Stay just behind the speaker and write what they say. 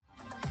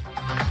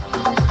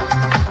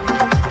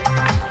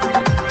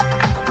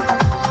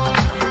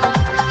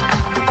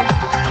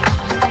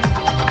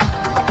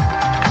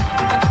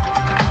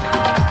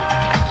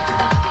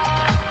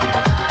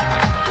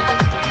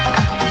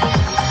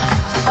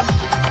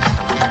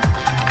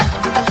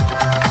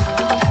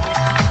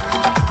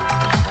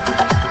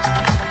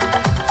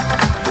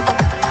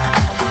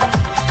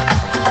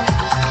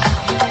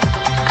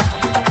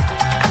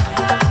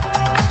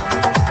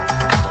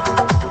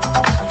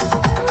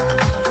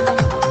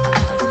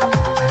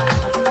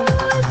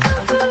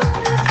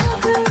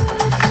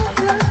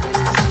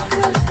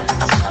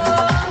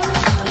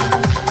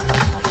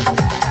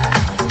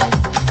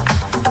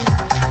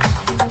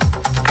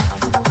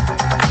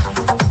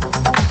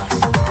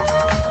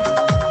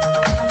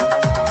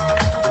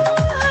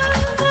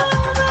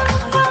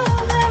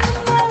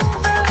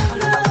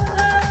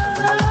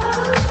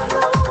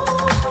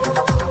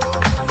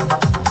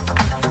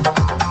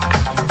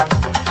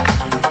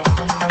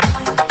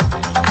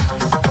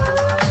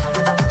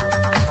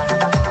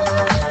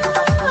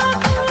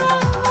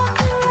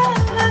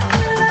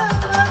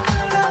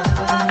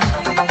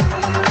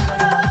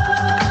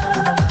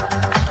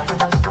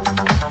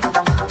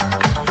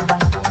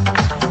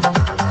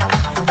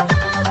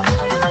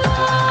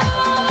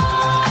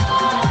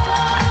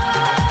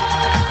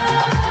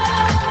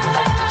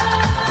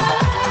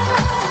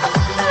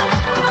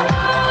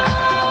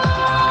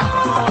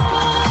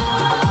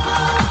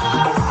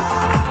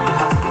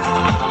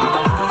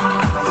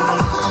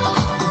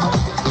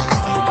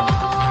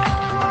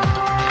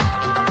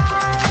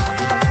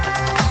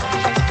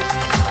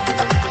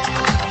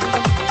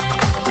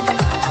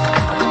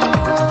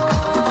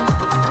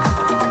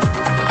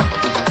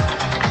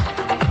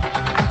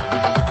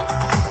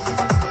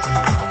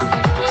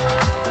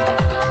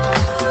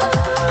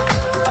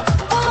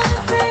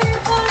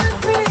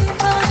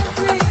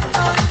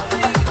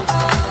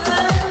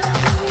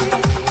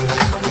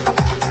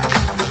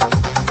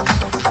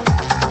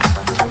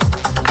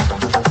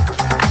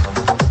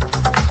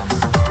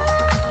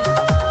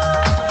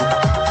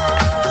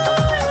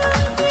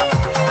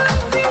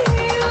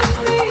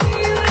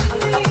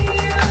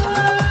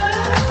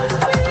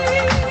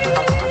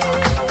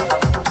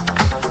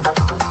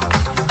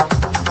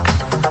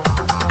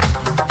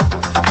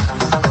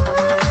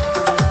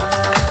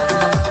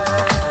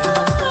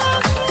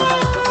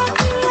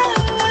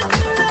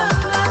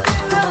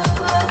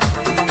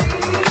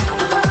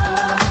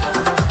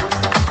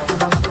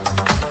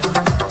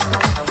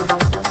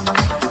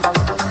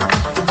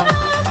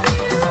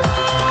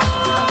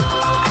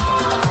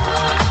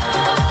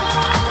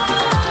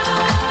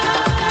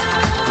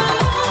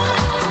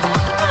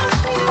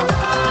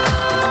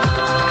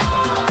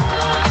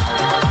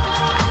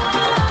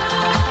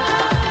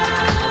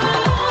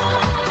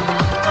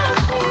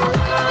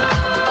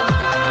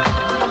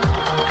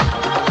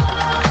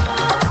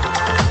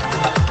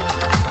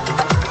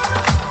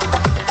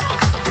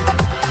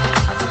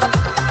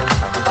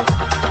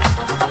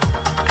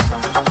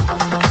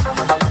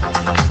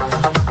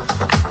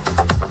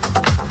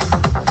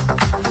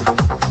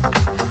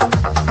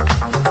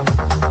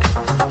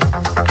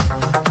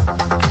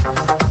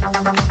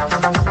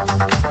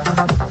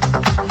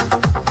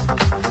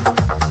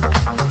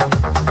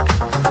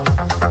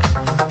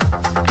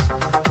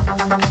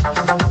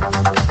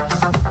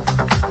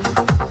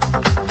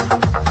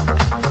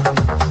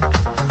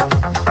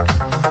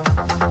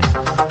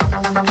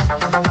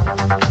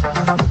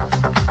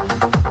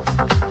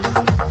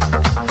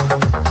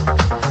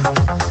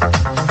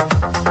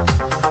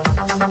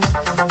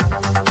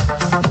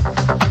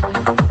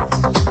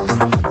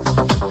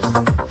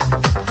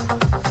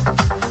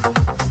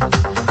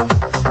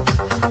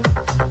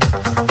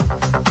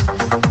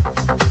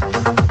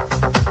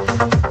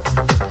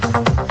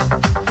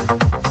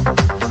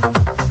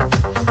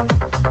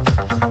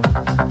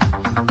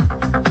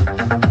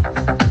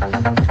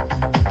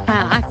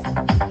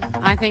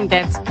think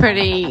that's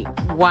pretty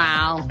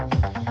wow.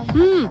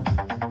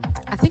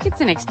 I think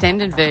it's an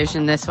extended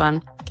version, this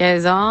one.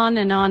 Goes on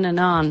and on and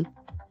on.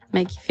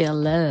 Make you feel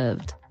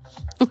loved.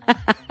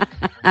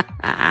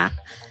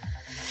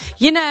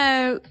 You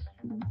know,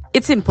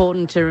 it's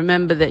important to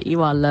remember that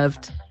you are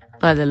loved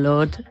by the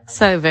Lord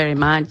so very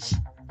much.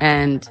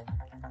 And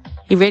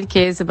He really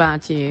cares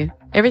about you.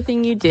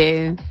 Everything you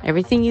do,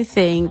 everything you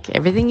think,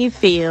 everything you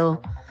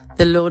feel,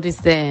 the Lord is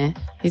there.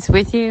 He's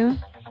with you,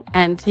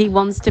 and He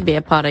wants to be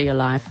a part of your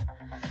life.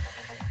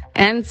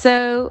 And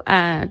so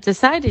I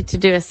decided to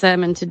do a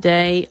sermon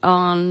today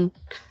on,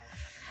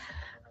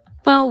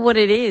 well, what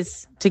it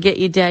is to get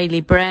your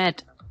daily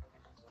bread.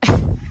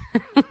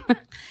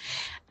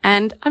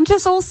 And I'm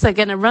just also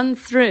going to run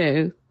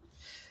through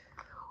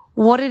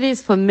what it is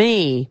for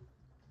me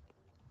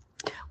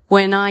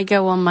when I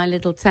go on my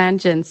little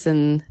tangents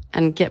and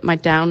get my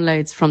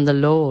downloads from the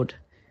Lord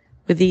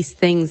with these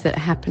things that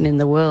happen in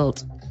the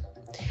world.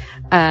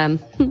 I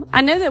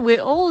know that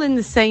we're all in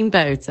the same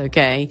boat,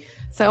 okay?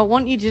 So I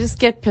want you to just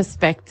get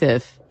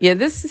perspective. Yeah,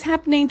 this is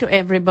happening to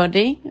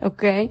everybody,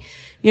 okay?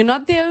 You're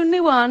not the only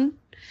one.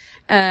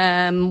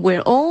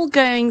 We're all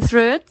going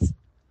through it.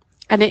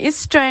 And it is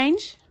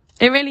strange.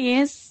 It really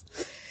is.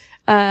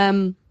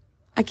 I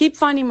keep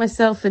finding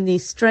myself in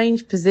these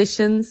strange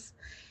positions.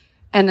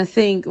 And I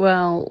think,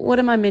 well, what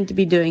am I meant to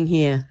be doing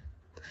here?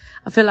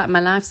 I feel like my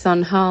life's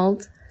on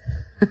hold.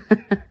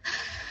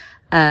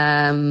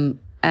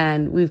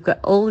 And we've got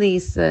all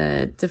these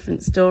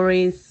different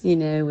stories, you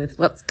know, with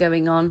what's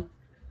going on.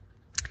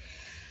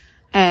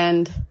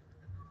 And,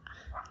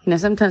 you know,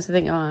 sometimes I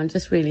think, oh, I'm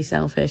just really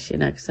selfish, you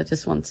know, because I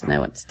just want to know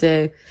what to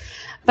do.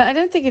 But I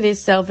don't think it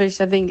is selfish.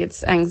 I think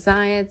it's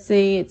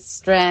anxiety, it's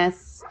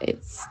stress,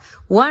 it's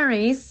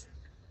worries.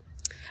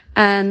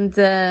 And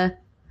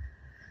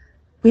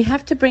we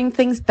have to bring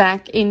things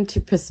back into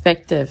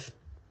perspective.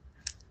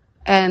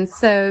 And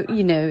so,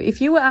 you know,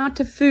 if you were out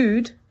of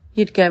food,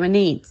 you'd go and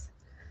eat.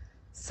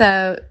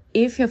 So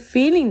if you're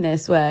feeling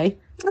this way,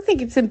 I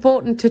think it's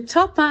important to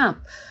top up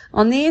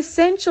on the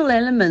essential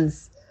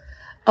elements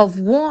of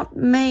what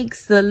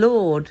makes the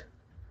Lord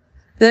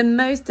the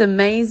most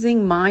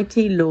amazing,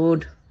 mighty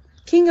Lord,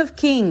 King of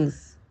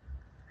Kings,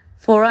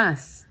 for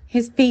us,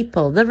 His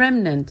people, the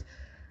remnant,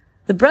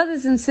 the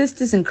brothers and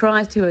sisters in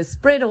Christ who are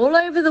spread all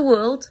over the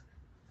world,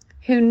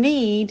 who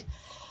need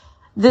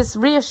this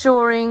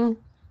reassuring,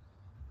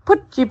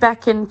 put you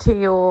back into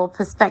your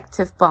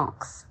perspective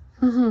box.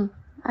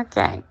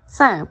 Okay,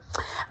 so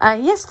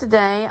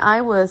yesterday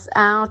I was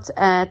out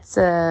at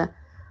a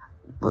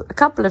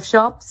couple of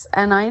shops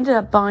and I ended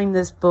up buying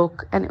this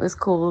book, and it was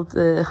called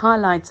The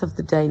Highlights of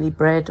the Daily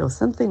Bread or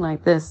something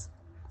like this.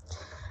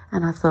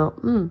 And I thought,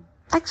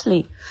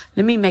 actually,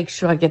 let me make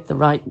sure I get the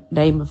right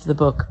name of the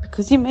book,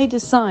 because you may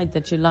decide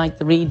that you like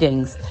the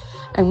readings,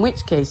 in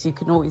which case you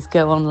can always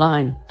go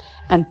online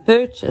and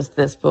purchase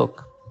this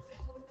book.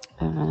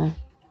 Okay,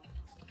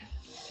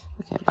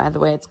 by the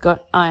way, it's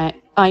got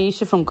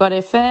Aisha from God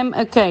FM.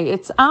 Okay,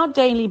 it's Our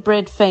Daily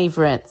Bread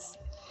Favorites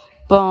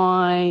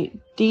by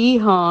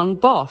Dehan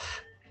Bosch.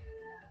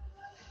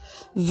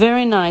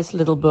 Very nice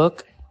little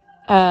book.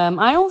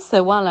 I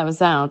also, while I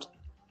was out,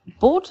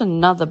 bought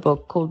another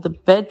book called The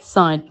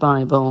Bedside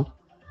Bible,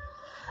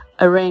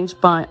 arranged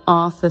by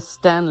Arthur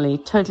Stanley.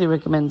 Totally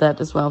recommend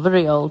that as well.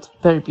 Very old,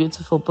 very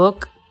beautiful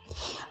book.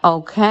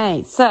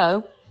 Okay,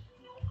 so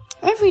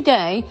every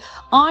day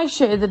I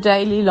share the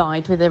daily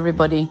light with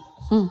everybody.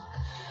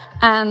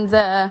 And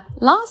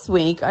last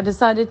week I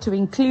decided to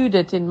include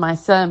it in my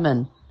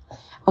sermon.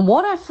 And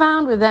what I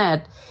found with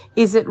that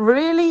is it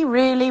really,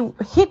 really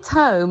hit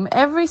home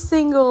every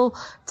single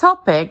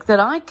topic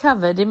that I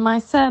covered in my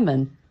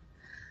sermon.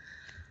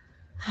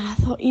 And I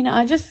thought, you know,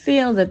 I just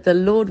feel that the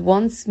Lord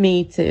wants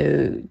me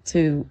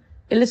to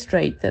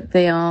illustrate that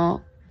they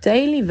are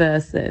daily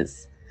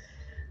verses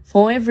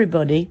for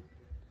everybody.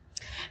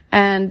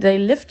 And they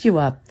lift you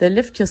up. They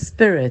lift your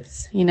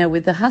spirits. You know,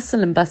 with the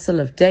hustle and bustle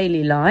of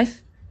daily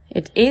life,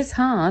 it is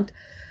hard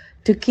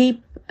to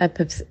keep a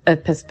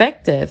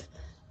perspective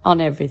on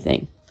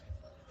everything.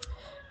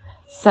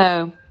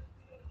 So,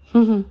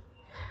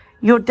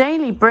 your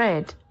daily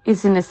bread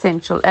is an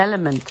essential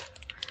element.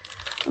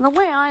 And the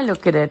way I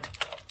look at it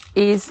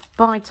is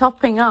by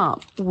topping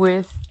up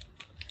with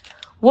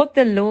what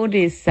the Lord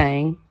is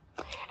saying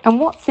and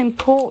what's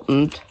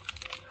important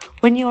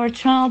when you're a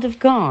child of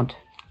God.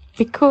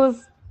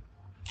 Because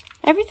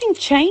everything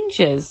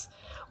changes.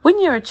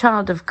 When you're a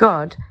child of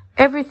God,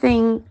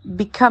 everything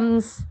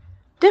becomes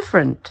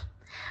different.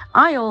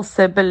 I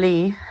also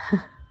believe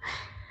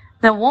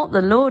that what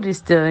the Lord is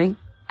doing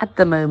at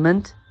the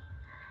moment,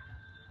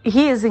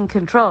 He is in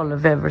control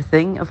of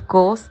everything, of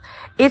course.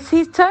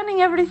 He's turning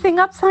everything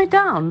upside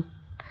down.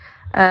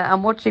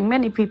 I'm watching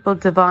many people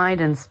divide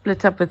and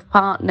split up with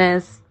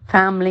partners,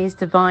 families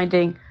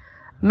dividing,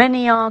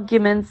 many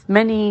arguments,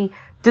 many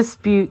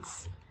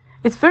disputes.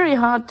 It's very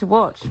hard to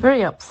watch,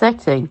 very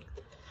upsetting.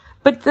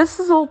 But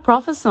this is all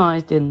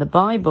prophesied in the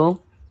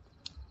Bible.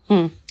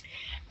 So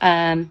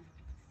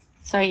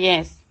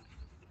yes,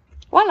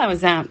 while I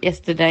was out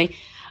yesterday,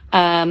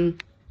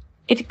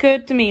 it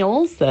occurred to me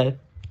also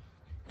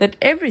that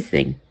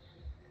everything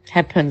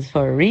happens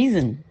for a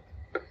reason.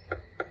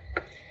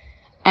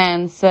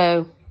 And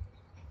so,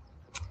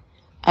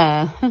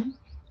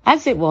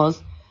 as it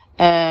was,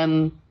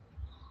 I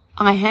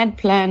had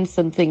planned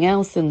something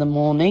else in the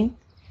morning,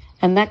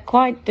 and that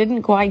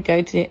didn't quite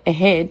go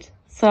ahead.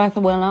 So I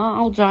thought, well,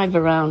 I'll drive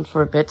around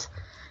for a bit,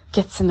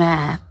 get some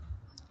air.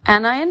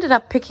 And I ended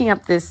up picking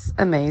up this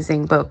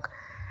amazing book.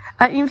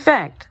 In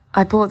fact,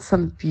 I bought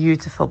some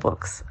beautiful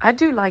books. I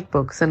do like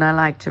books, and I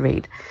like to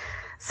read.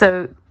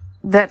 So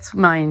that's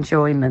my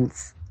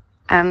enjoyments.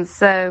 And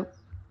so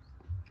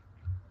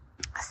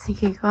I was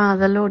thinking, wow,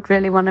 the Lord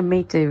really wanted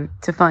me to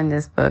find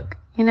this book.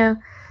 You know,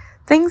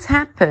 things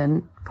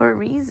happen for a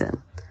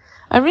reason.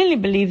 I really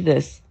believe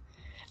this.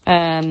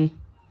 And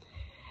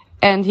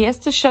he has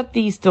to shut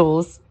these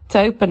doors to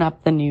open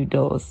up the new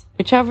doors,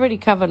 which I've already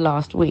covered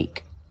last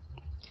week.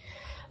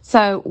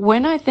 So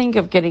when I think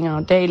of getting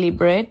our daily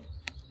bread,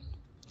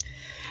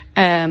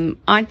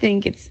 I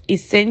think it's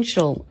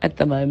essential at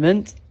the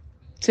moment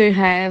to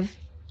have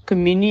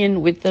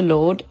communion with the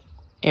Lord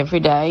every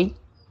day.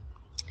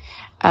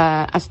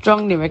 I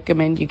strongly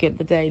recommend you get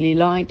the Daily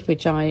Light,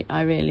 which I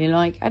really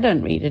like. I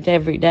don't read it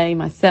every day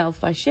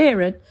myself. I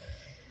share it.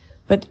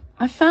 But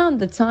I found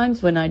the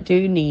times when I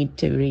do need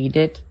to read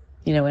it,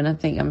 you know, when I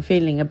think I'm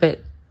feeling a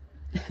bit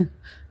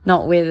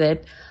not with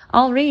it,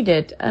 I'll read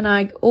it, and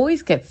I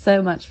always get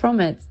so much from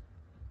it.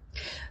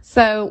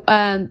 So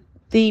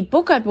the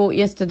book I bought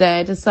yesterday,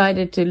 I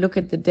decided to look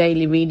at the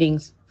daily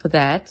readings for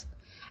that,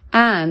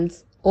 and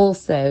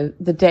also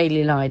the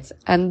Daily Lights.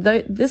 And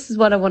this is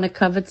what I want to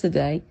cover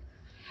today.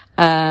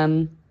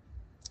 And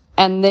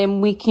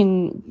then we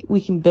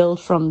can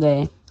build from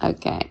there.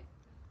 Okay.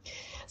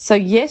 So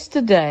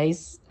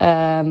yesterday's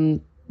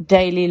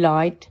Daily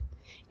Light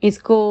is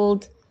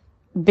called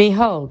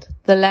Behold,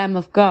 the Lamb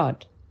of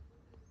God.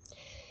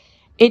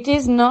 It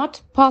is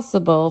not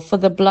possible for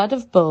the blood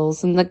of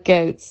bulls and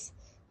goats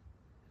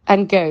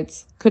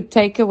could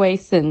take away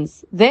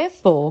sins.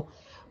 Therefore,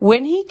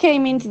 when he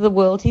came into the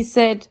world, he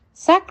said,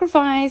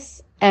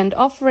 sacrifice and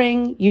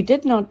offering you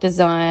did not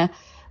desire,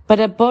 but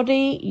a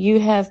body you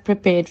have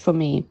prepared for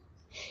me.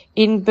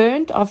 In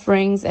burnt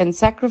offerings and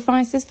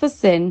sacrifices for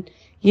sin,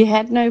 you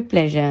had no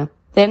pleasure.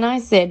 Then I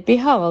said,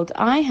 behold,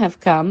 I have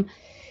come.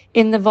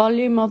 In the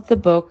volume of the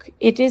book,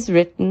 it is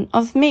written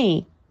of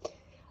me.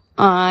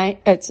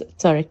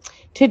 To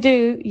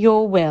do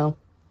your will,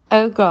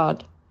 O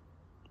God.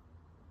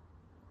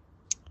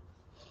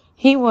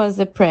 He was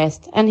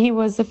oppressed and he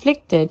was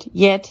afflicted,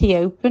 yet he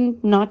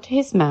opened not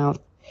his mouth.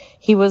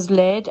 He was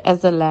led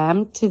as a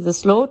lamb to the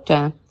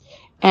slaughter,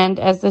 and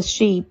as a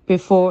sheep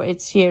before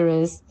its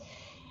shearers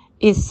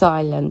is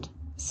silent,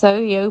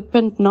 so he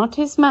opened not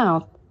his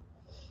mouth.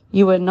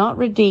 You were not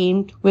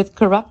redeemed with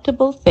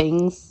corruptible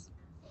things,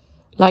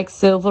 like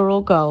silver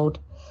or gold,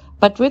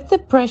 but with the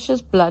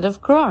precious blood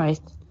of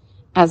Christ,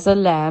 as a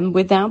lamb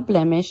without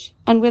blemish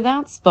and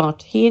without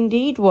spot. He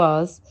indeed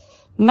was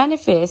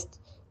manifest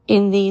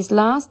in these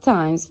last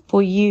times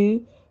for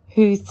you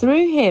who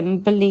through him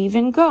believe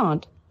in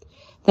God,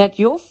 that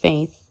your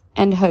faith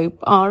and hope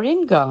are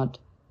in God.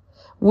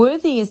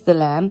 Worthy is the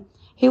Lamb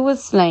who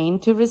was slain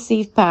to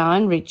receive power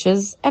and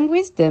riches and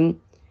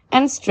wisdom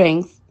and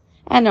strength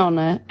and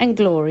honor and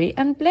glory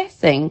and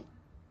blessing.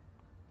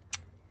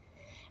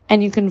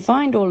 And you can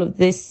find all of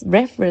this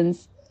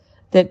reference,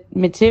 that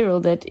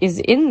material that is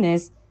in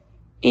this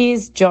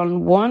is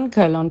John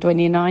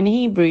 1:29,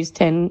 Hebrews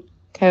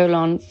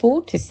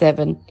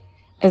 10:4-7,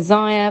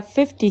 Isaiah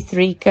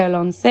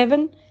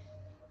 53:7,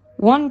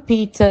 1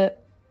 Peter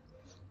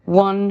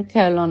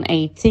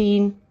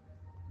 1:18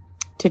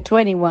 to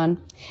 21,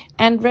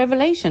 and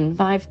Revelation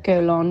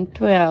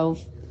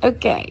 5:12.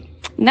 Okay.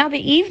 Now the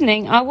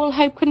evening I will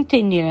hope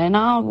continue, and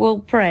I will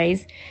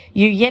praise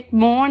you yet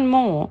more and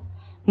more.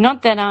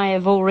 Not that I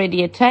have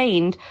already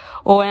attained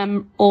or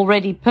am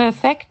already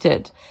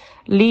perfected,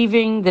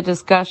 leaving the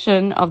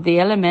discussion of the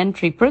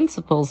elementary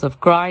principles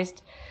of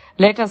Christ.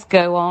 Let us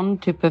go on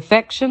to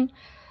perfection,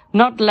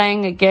 not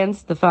laying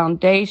against the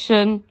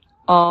foundation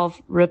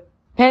of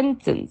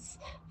repentance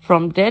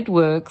from dead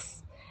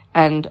works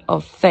and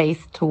of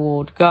faith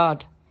toward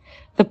God.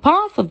 The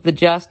path of the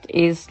just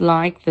is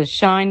like the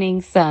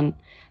shining sun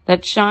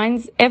that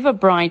shines ever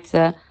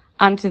brighter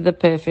unto the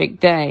perfect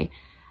day.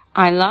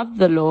 I love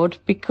the Lord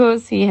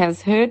because he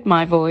has heard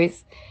my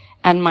voice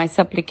and my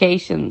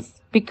supplications,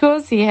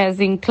 because he has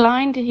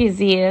inclined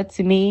his ear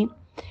to me.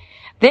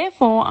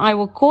 Therefore I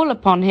will call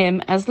upon him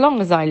as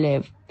long as I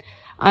live.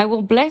 I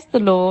will bless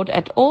the Lord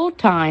at all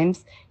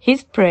times.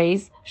 His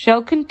praise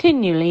shall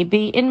continually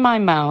be in my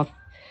mouth.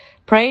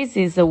 Praise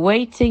is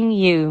awaiting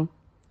you,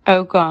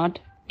 O God,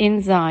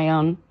 in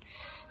Zion.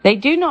 They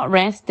do not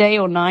rest day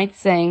or night,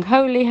 saying,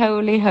 Holy,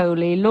 holy,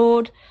 holy,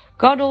 Lord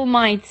God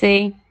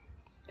Almighty.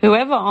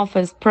 Whoever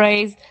offers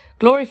praise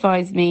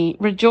glorifies me.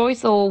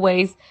 Rejoice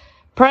always.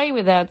 Pray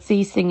without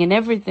ceasing. In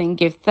everything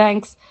give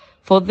thanks,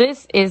 for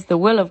this is the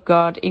will of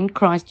God in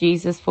Christ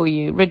Jesus for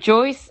you.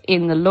 Rejoice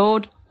in the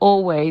Lord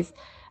always.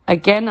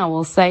 Again I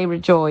will say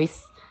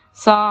rejoice.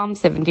 Psalm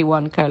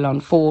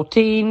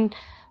 71:14,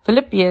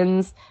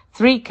 Philippians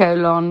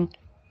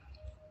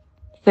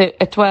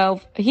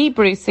 3:12,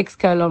 Hebrews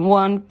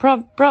 6:1,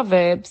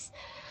 Proverbs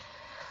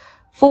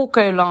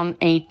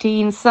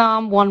 4:18,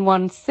 Psalm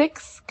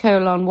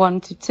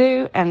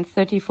 116:1-2, and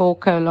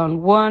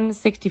 34:1,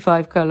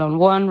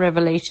 65:1,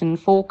 Revelation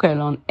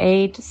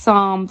 4:8,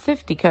 Psalm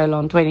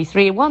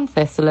 50:23, 1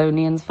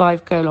 Thessalonians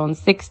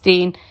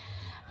 5:16,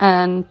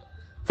 and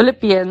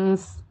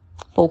Philippians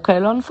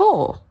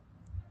 4:4.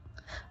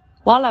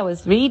 While I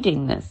was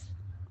reading this,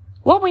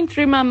 what went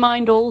through my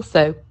mind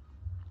also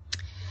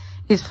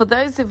is for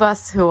those of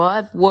us who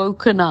have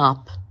woken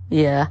up,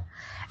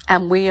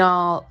 and we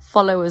are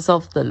followers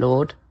of the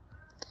Lord,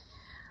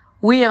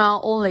 we are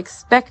all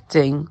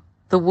expecting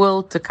the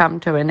world to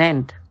come to an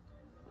end.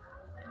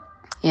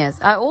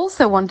 Yes, I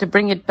also want to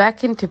bring it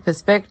back into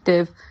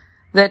perspective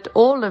that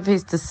all of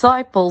his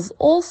disciples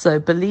also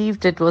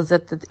believed it was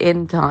at the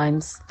end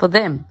times for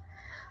them.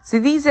 So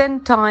these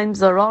end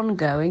times are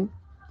ongoing,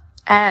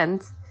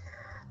 and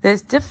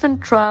there's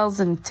different trials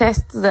and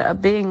tests that are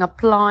being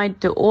applied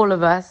to all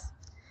of us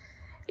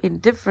in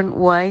different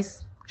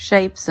ways,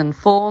 shapes and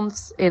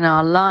forms in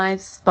our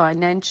lives,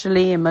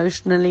 financially,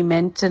 emotionally,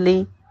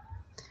 mentally,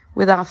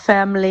 with our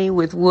family,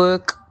 with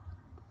work.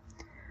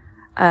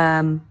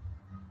 And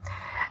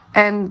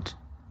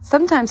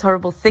sometimes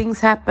horrible things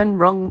happen,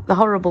 the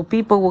horrible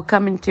people will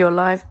come into your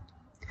life.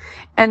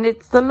 And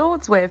it's the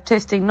Lord's way of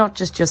testing not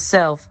just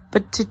yourself,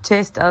 but to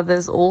test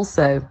others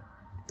also.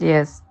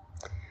 Yes.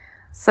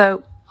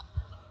 So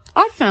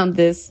I found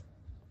this.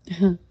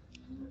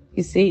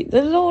 You see,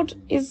 the Lord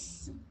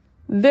is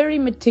very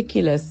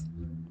meticulous.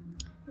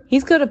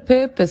 He's got a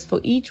purpose for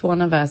each one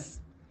of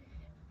us.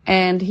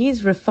 And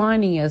he's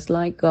refining us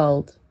like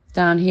gold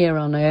down here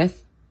on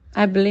earth.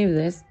 I believe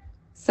this.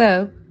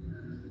 So,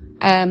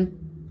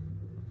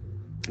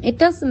 it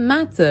doesn't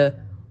matter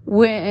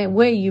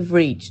where you've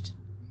reached.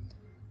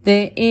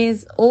 There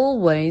is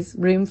always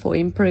room for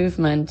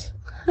improvement.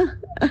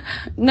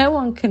 No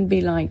one can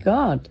be like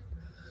God.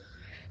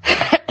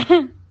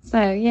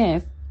 So,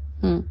 yes.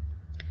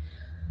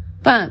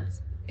 But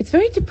it's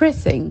very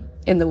depressing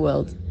in the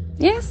world.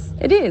 Yes,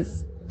 it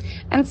is.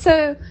 And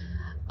so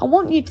I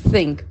want you to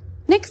think,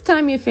 next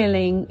time you're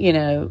feeling,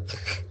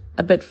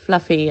 a bit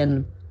fluffy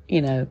and,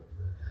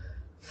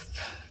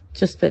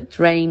 just a bit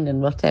drained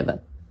and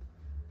whatever,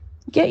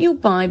 get your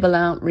Bible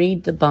out,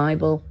 read the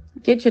Bible,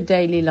 get your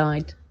daily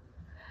light.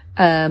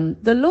 The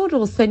Lord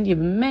will send you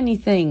many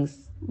things,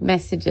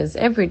 messages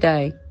every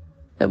day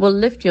that will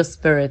lift your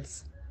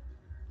spirits,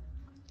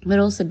 but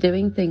also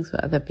doing things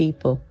for other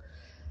people.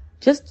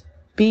 Just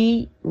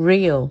be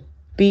real.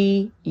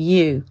 Be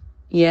you.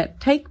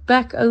 Take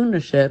back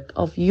ownership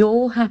of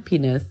your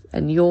happiness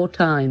and your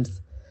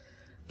times.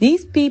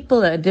 These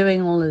people that are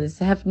doing all of this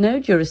have no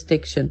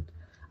jurisdiction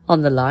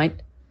on the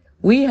light.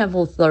 We have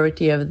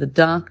authority over the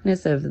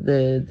darkness, over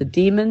the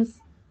demons.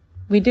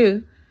 We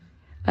do.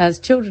 As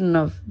children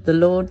of the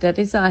Lord, that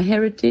is our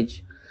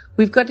heritage.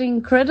 We've got an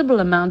incredible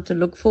amount to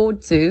look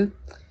forward to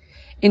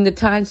in the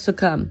times to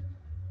come.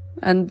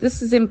 And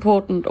this is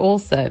important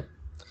also.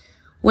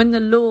 When the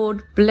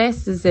Lord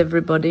blesses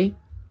everybody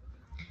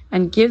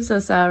and gives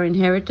us our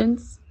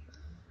inheritance,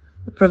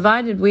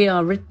 provided we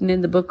are written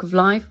in the book of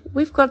life,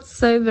 we've got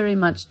so very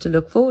much to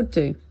look forward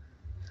to.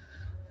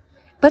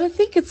 But I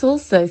think it's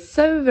also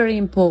so very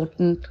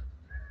important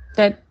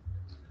that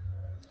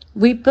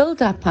we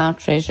build up our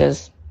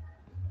treasures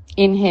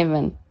in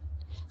heaven.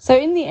 So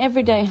in the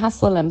everyday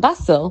hustle and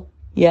bustle,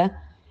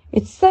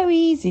 it's so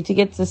easy to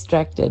get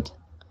distracted.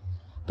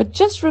 But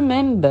just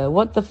remember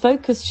what the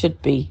focus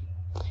should be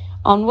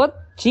on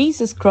what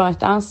Jesus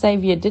Christ, our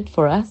Savior, did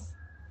for us.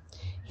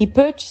 He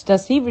purchased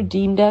us, He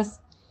redeemed us,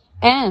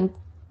 and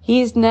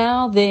He is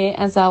now there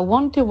as our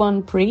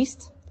one-to-one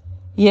priest.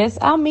 Yes,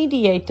 our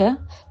mediator,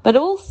 but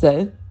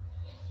also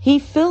He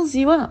fills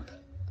you up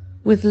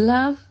with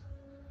love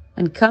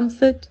and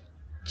comfort,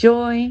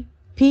 joy,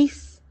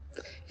 peace.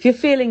 If you're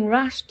feeling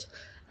rushed,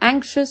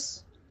 anxious,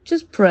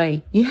 just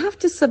pray. You have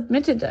to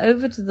submit it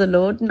over to the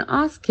Lord and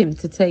ask Him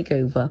to take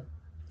over.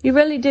 You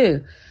really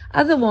do.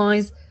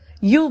 Otherwise,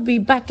 you'll be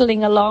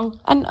battling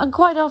along, and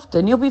quite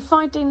often you'll be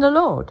fighting the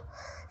Lord.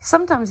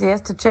 Sometimes He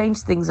has to change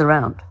things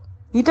around.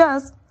 He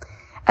does.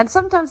 And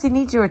sometimes He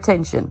needs your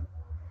attention.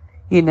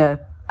 He's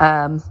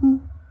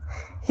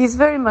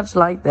very much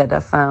like that,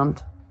 I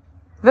found.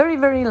 Very,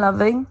 very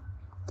loving.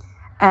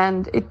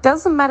 And it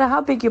doesn't matter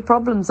how big your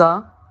problems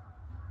are.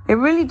 It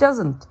really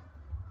doesn't.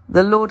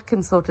 The Lord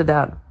can sort it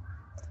out.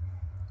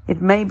 It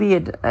may be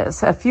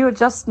a few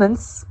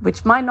adjustments,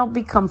 which might not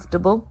be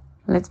comfortable.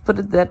 Let's put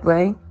it that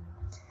way.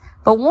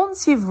 But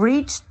once you've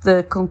reached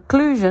the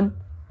conclusion,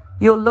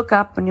 you'll look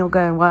up and you'll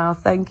go, wow,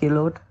 thank you,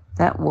 Lord.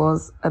 That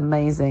was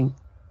amazing.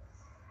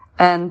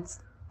 And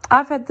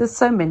I've had this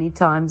so many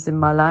times in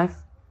my life.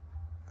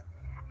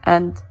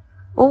 And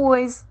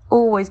always,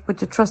 always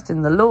put your trust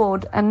in the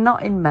Lord and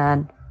not in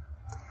man.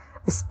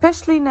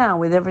 Especially now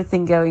with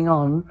everything going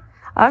on.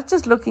 I was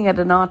just looking at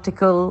an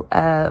article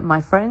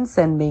my friend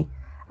sent me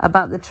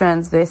about the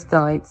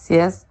transvestites,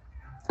 yes.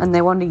 and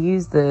they want to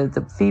use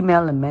the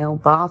female and male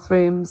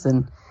bathrooms,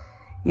 and,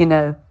 you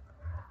know,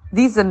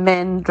 these are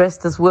men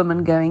dressed as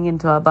women going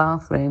into our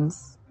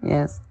bathrooms,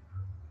 yes.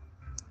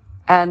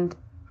 And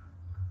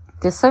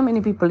there's so many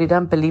people who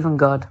don't believe in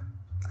God.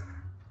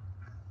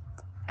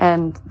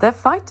 And they're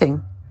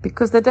fighting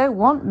because they don't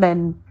want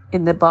men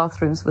in their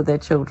bathrooms with their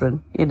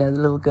children, you know, the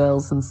little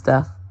girls and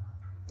stuff.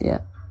 Yeah.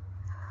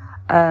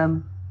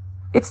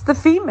 It's the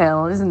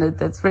female, isn't it,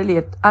 that's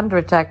really under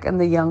attack, and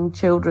the young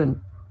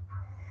children.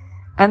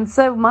 And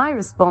so my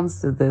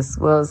response to this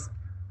was,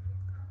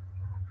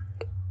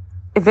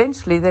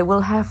 eventually they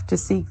will have to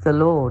seek the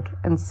Lord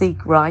and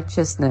seek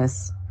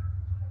righteousness,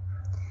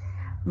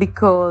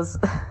 because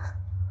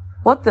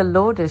what the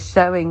Lord is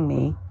showing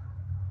me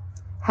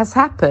has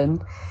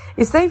happened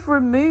is they've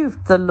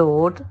removed the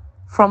Lord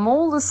from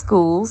all the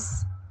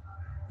schools,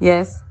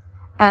 yes,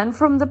 and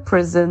from the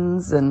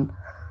prisons, and,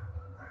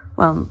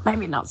 well,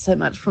 maybe not so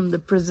much from the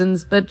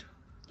prisons, but,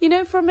 you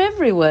know, from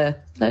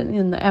everywhere.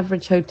 In the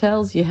average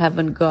hotels, you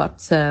haven't got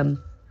the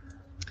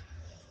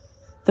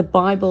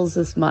Bibles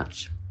as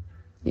much,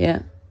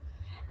 yeah.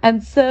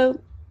 And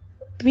so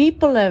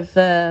people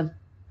have,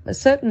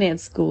 certainly at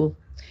school,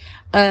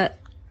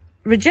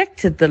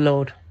 rejected the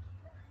Lord.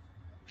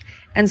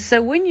 And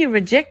so when you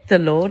reject the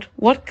Lord,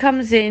 what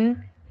comes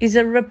in is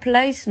a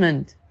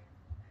replacement.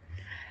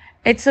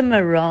 It's a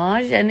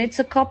mirage, and it's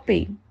a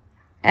copy.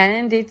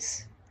 And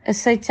it's a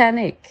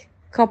satanic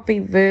copy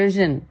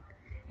version.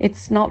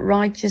 It's not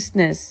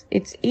righteousness.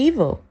 It's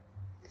evil.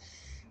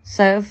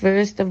 So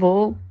first of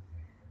all,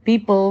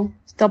 people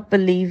stop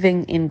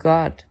believing in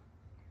God.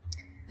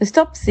 They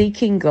stop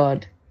seeking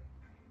God.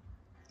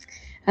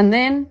 And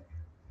then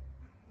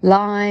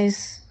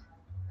lies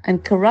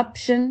and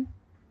corruption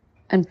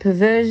and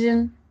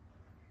perversion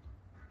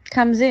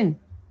comes in.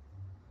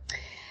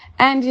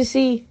 And you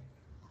see,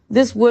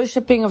 this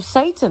worshipping of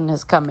Satan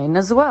has come in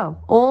as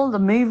well. All the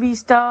movie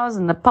stars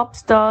and the pop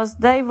stars,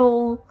 they've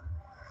all,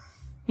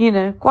 you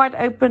know, quite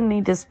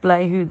openly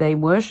display who they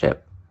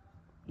worship.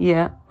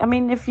 Yeah. I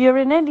mean, if you're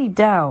in any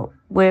doubt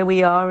where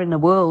we are in the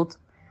world,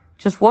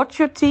 just watch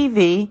your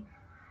TV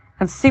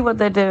and see what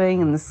they're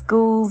doing in the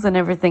schools and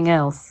everything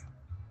else.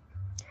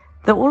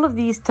 That all of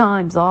these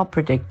times are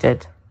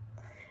predicted.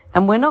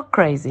 And we're not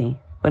crazy.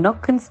 We're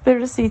not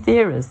conspiracy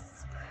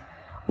theorists.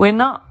 We're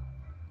not,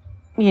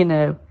 you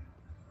know,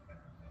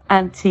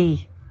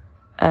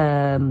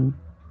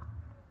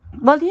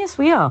 well, yes,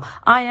 we are.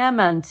 I am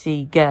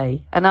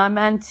anti-gay, and I'm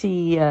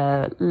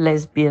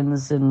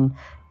anti-lesbians and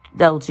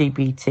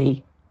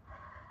LGBT.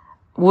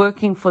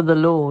 Working for the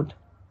Lord,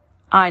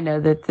 I know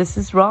that this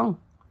is wrong.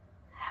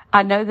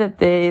 I know that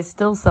there is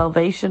still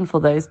salvation for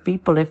those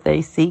people if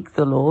they seek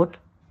the Lord.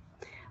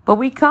 But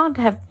we can't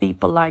have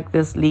people like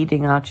this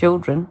leading our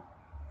children,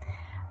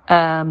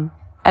 and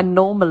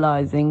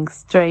normalizing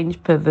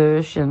strange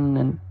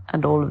perversion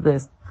and all of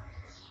this.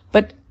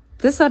 But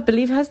this, I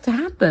believe, has to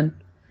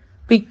happen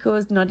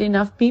because not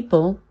enough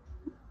people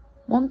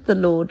want the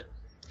Lord.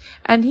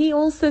 And he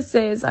also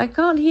says, I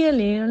can't heal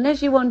you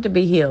unless you want to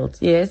be healed.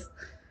 Yes.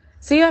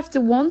 So you have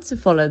to want to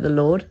follow the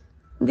Lord.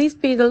 These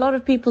people, a lot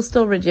of people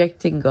still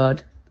rejecting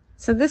God.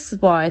 So this is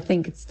why I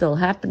think it's still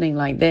happening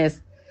like this.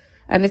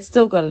 And it's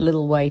still got a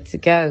little way to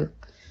go.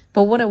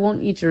 But what I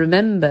want you to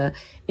remember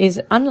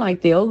is,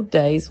 unlike the old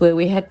days where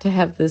we had to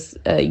have this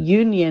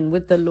union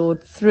with the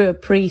Lord through a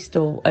priest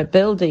or a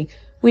building,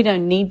 we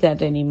don't need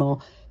that anymore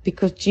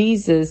because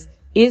Jesus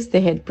is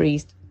the head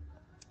priest.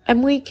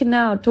 And we can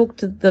now talk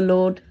to the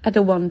Lord at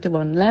a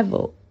one-to-one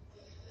level.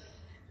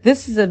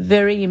 This is a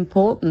very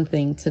important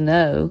thing to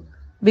know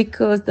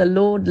because the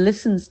Lord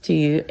listens to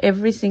you,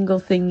 every single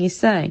thing you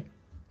say.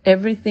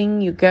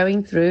 Everything you're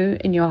going through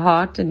in your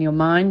heart and your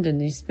mind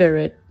and your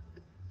spirit,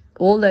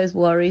 all those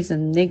worries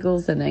and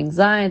niggles and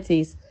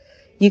anxieties,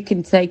 you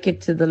can take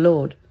it to the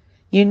Lord.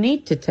 You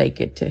need to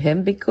take it to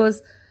Him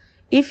because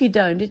if you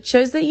don't, it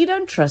shows that you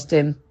don't trust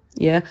Him.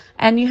 Yeah.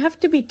 And you have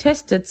to be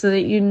tested so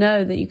that you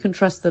know that you can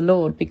trust the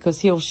Lord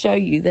because He'll show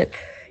you that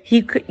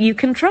you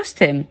can trust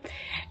Him.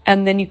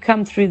 And then you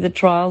come through the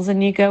trials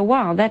and you go,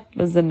 wow, that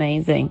was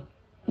amazing.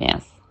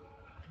 Yes.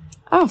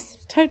 Oh,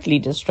 totally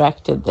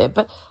distracted there,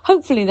 but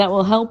hopefully that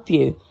will help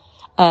you.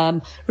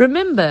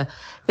 Remember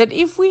that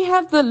if we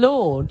have the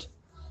Lord,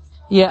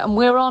 yeah, and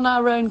we're on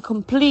our own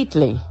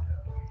completely,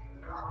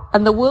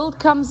 and the world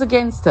comes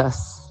against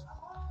us,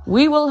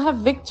 we will have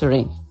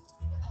victory.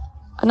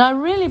 And I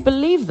really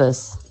believe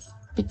this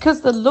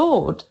because the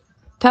Lord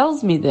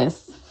tells me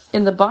this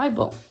in the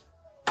Bible.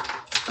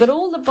 But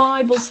all the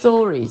Bible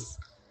stories,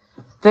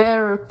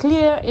 they're a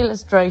clear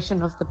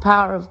illustration of the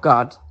power of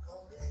God.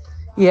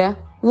 Yeah.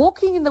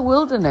 Walking in the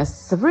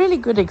wilderness is a really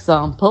good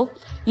example.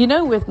 You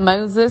know, with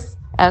Moses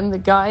and the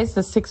guys,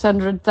 the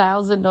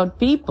 600,000 odd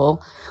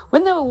people,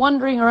 when they were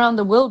wandering around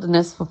the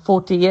wilderness for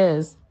 40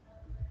 years,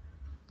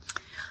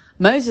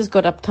 Moses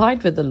got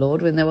uptight with the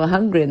Lord when they were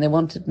hungry and they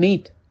wanted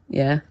meat.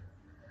 Yeah.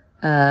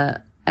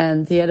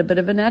 And he had a bit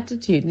of an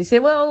attitude. And he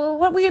said, well,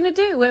 what are we going to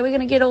do? Where are we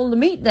going to get all the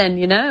meat then?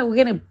 You know,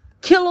 we're going to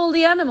kill all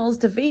the animals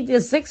to feed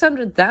the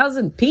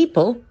 600,000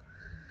 people.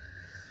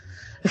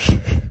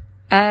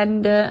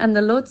 And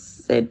the Lord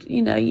said,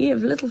 ye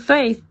have little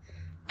faith.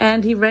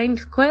 And he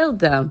rained quail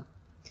down.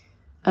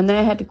 And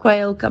they had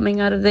quail coming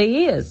out of their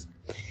ears.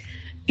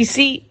 You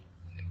see,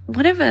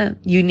 whatever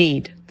you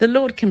need, the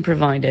Lord can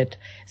provide it.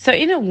 So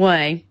in a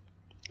way,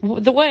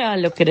 the way I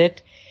look at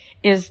it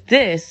is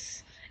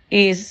this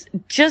is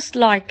just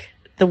like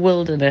the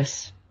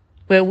wilderness,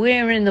 where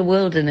we're in the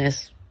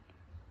wilderness.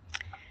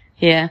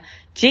 Yeah,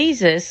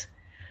 Jesus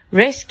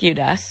rescued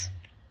us,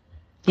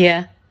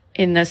 yeah,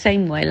 in the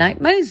same way like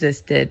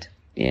Moses did,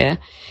 yeah.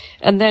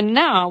 And then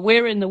now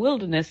we're in the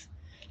wilderness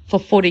for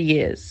 40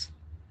 years.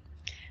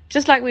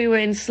 Just like we were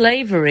in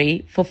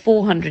slavery for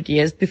 400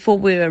 years before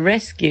we were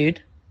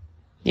rescued,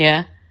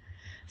 yeah.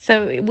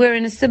 So we're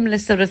in a similar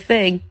sort of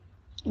thing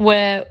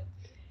where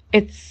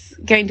it's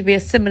going to be a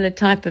similar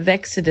type of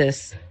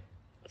Exodus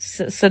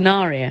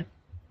scenario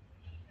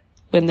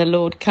when the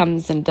Lord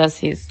comes and does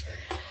his,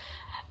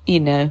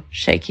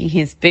 shaking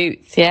his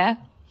boots, yeah?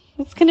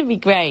 It's going to be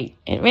great.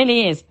 It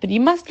really is. But you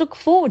must look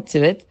forward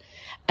to it.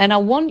 And I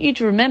want you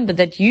to remember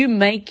that you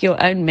make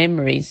your own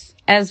memories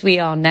as we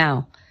are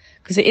now,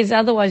 because it is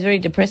otherwise very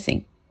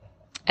depressing.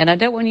 And I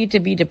don't want you to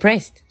be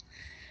depressed.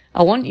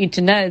 I want you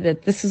to know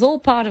that this is all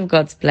part of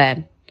God's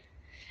plan.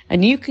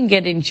 And you can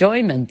get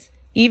enjoyment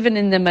even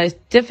in the most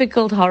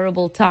difficult,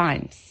 horrible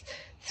times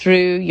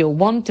through your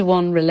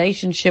one-to-one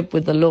relationship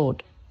with the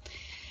Lord.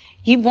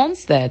 He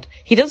wants that.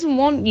 He doesn't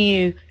want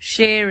you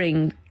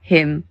sharing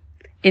him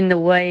in the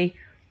way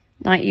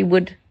like you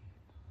would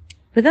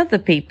with other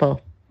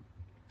people.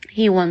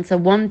 He wants a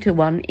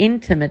one-to-one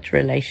intimate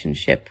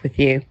relationship with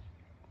you.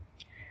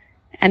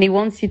 And he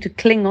wants you to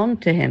cling on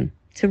to him,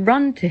 to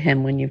run to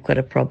him when you've got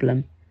a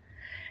problem.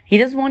 He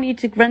doesn't want you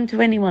to run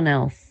to anyone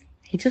else.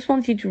 He just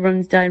wants you to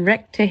run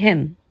direct to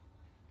him.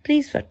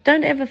 Please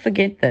don't ever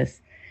forget this.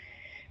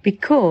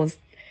 Because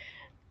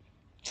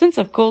since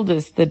I've called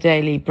this the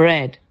daily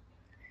bread,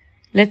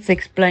 let's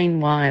explain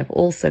why I've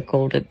also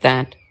called it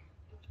that.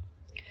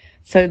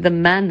 So the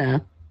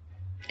manna,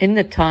 in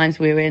the times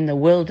we were in the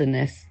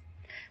wilderness,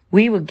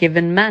 we were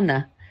given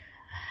manna.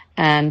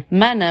 And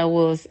manna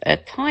was a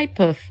type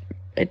of,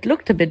 it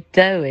looked a bit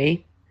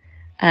doughy,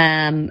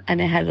 and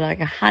it had like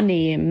a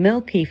honey and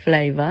milky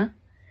flavor,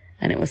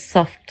 and it was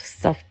soft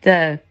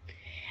dough.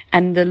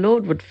 And the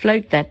Lord would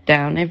float that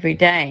down every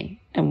day,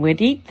 and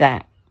we'd eat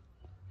that.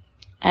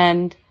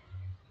 And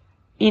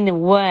in a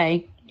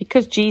way,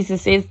 because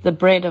Jesus is the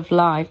bread of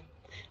life,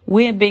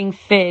 we're being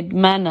fed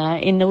manna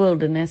in the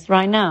wilderness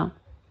right now.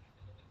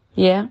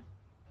 Yeah?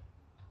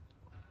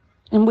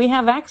 And we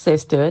have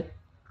access to it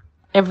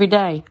every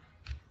day.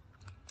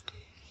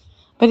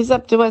 But it's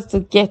up to us to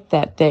get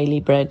that daily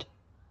bread.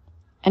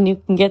 And you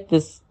can get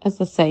this,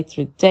 as I say,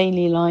 through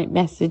daily light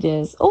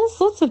messages, all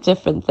sorts of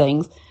different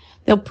things.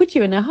 They'll put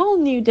you in a whole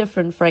new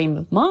different frame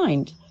of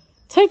mind.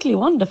 Totally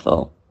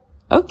wonderful.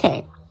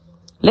 Okay,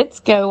 let's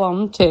go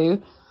on to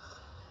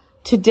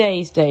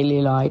today's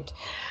daily light.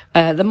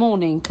 The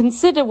morning.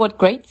 Consider what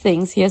great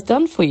things he has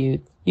done for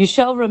you. You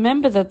shall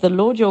remember that the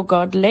Lord your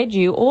God led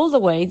you all the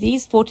way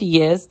these 40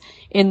 years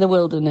in the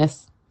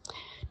wilderness,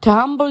 to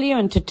humble you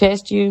and to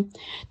test you,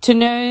 to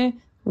know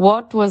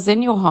what was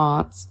in your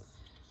hearts,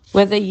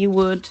 whether you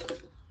would,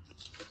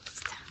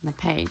 on the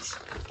page,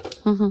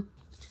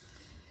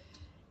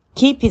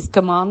 keep his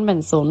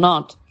commandments or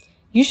not.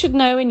 You should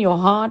know in your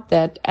heart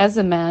that as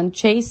a man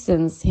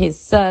chastens his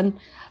son,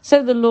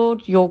 so the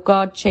Lord your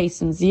God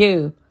chastens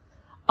you.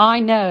 I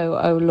know,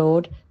 O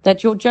Lord,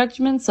 that your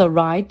judgments are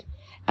right,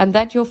 and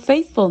that your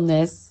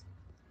faithfulness,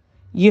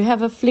 you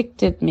have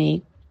afflicted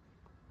me.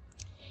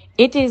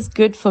 It is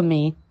good for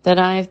me that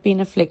I have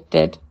been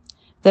afflicted,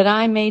 that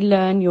I may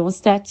learn your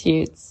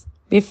statutes.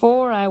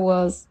 Before I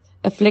was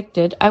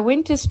afflicted, I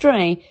went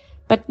astray,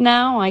 but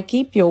now I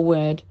keep your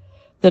word.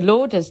 The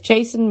Lord has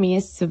chastened me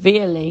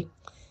severely,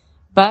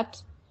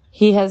 but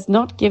he has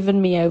not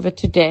given me over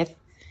to death.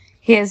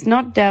 He has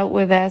not dealt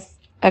with us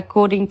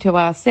according to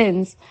our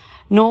sins,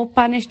 nor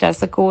punished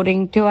us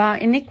according to our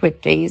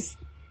iniquities.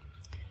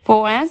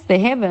 For as the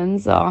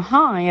heavens are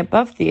high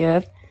above the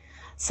earth,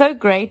 so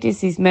great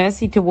is his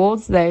mercy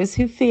towards those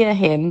who fear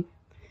him.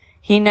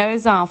 He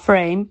knows our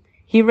frame.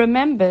 He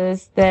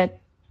remembers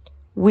that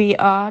we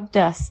are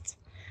dust.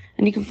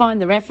 And you can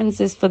find the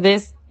references for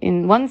this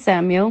in 1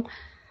 Samuel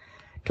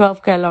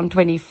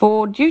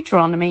 12:24,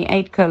 Deuteronomy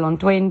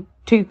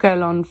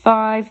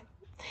 8:2:5,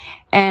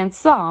 and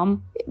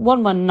Psalm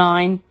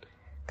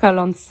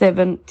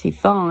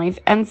 119:75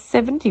 and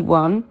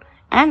 71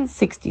 and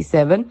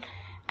 67,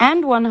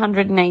 and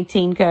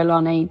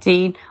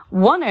 118:18,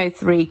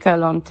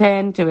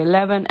 103:10 to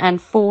 11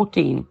 and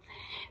 14.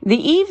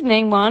 The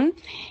evening one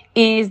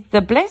is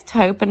the blessed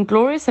hope and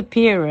glorious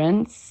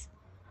appearance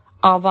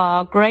of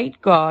our great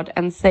God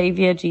and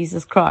Savior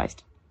Jesus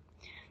Christ.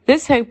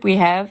 This hope we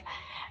have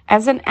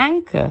as an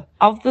anchor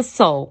of the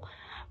soul,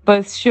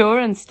 both sure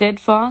and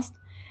steadfast,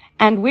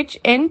 and which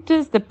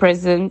enters the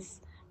presence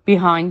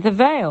behind the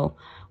veil,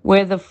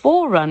 where the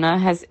forerunner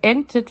has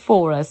entered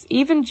for us,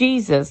 even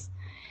Jesus.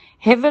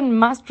 Heaven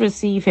must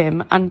receive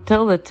him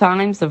until the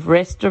times of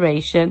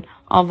restoration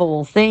of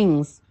all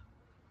things.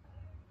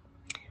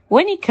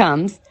 When he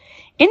comes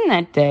in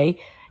that day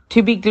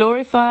to be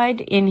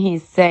glorified in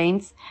his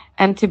saints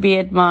and to be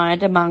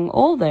admired among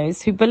all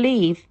those who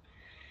believe.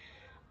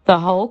 The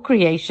whole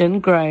creation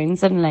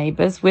groans and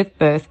labors with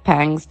birth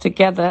pangs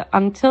together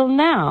until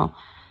now.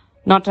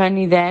 Not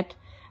only that,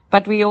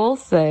 but we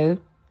also,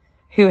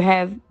 who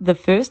have the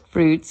first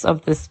fruits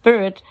of the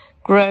Spirit,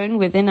 groan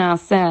within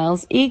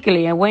ourselves,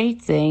 eagerly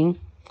awaiting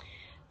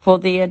for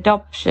the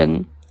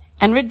adoption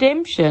and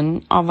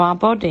redemption of our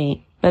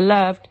body.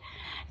 Beloved,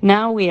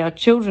 now we are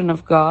children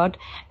of God,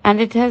 and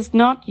it has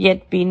not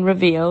yet been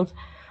revealed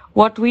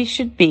what we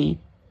should be,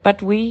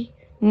 but we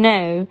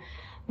know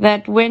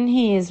that when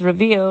he is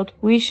revealed,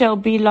 we shall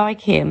be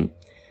like him,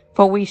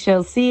 for we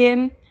shall see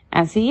him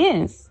as he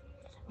is.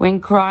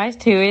 When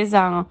Christ, who is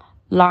our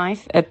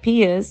life,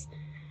 appears,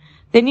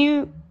 then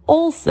you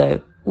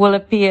also will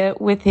appear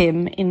with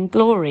him in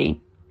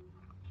glory.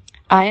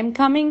 I am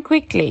coming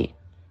quickly.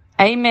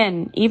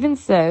 Amen. Even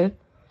so,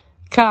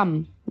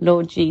 come,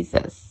 Lord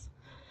Jesus.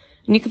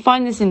 And you can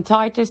find this in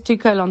Titus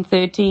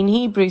 2:13,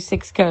 Hebrews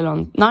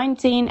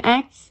 6:19,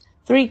 Acts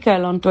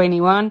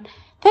 3:21,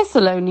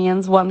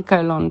 Thessalonians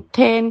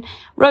 1:10,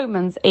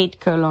 Romans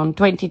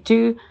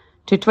 8:22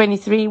 to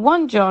 23,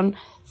 1 John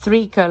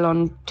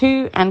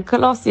 3:2, and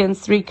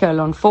Colossians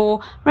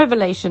 3:4,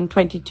 Revelation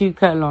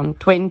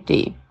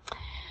 22:20.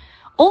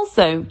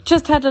 Also,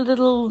 just had a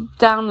little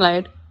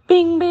download.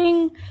 Bing,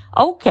 bing.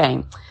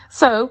 Okay.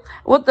 So,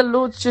 what the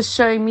Lord's just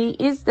showing me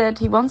is that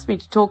he wants me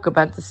to talk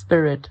about the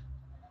Spirit.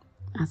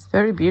 That's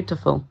very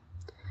beautiful.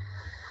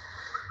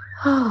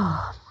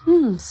 Oh,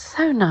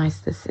 so nice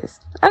this is.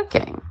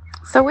 Okay.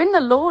 So when the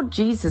Lord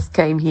Jesus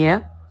came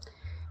here,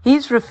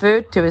 he's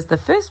referred to as the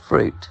first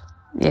fruit.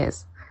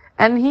 Yes.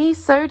 And he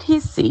sowed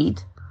his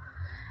seed.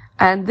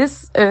 And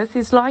this earth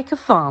is like a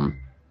farm.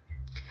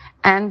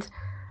 And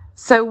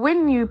so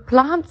when you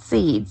plant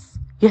seeds,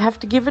 you have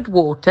to give it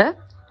water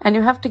and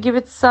you have to give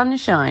it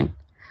sunshine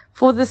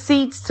for the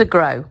seeds to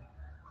grow.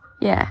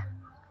 Yeah.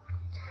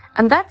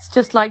 And that's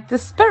just like the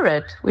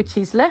Spirit, which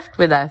he's left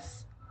with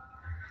us.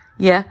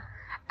 Yeah.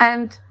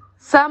 And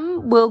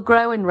some will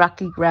grow in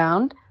rocky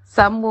ground.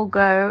 Some will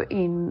grow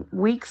in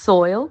weak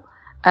soil.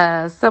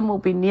 Some will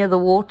be near the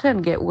water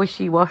and get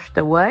washed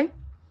away.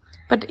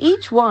 But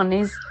each one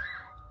is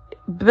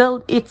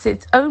built, it's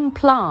its own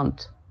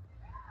plant.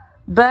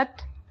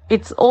 But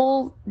it's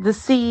all the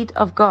seed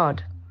of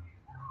God.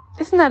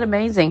 Isn't that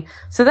amazing?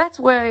 So that's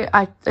where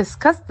I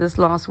discussed this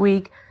last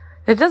week.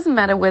 It doesn't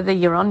matter whether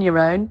you're on your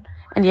own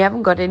and you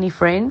haven't got any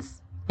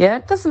friends. Yeah,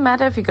 it doesn't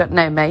matter if you've got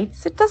no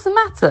mates. It doesn't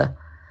matter.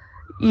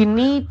 You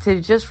need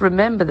to just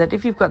remember that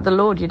if you've got the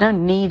Lord, you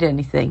don't need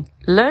anything.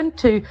 Learn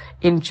to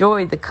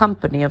enjoy the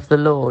company of the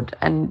Lord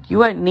and you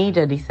won't need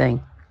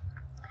anything.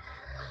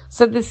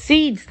 So the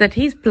seeds that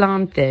he's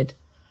planted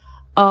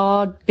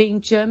are being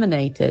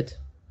germinated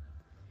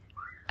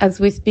as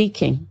we're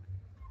speaking.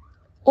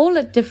 All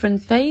at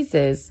different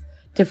phases,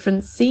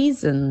 different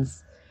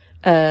seasons,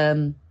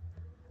 and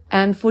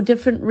for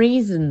different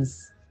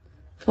reasons,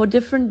 for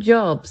different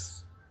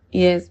jobs.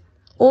 Yes,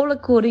 all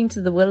according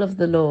to the will of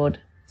the Lord.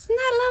 Isn't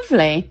that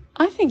lovely?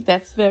 I think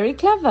that's very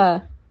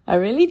clever. I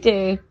really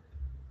do.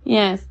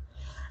 Yes.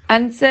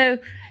 And so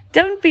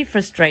don't be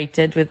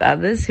frustrated with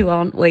others who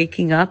aren't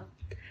waking up,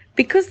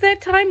 because their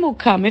time will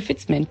come if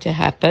it's meant to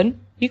happen.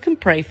 You can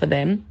pray for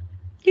them.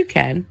 You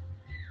can.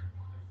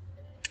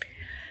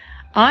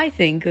 I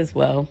think as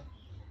well,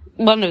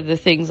 one of the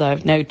things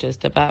I've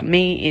noticed about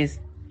me is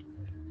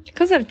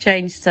because I've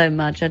changed so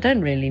much, I don't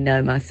really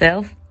know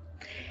myself.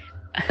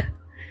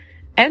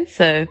 And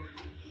so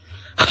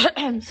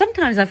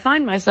sometimes I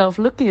find myself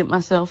looking at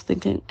myself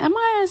thinking, am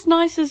I as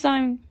nice as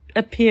I'm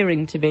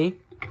appearing to be?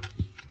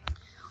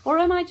 Or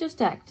am I just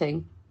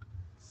acting?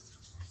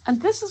 And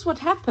this is what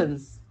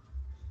happens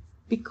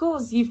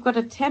because you've got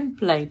a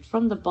template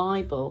from the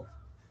Bible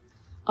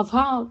of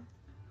how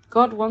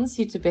God wants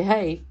you to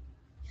behave.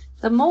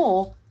 The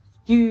more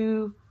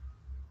you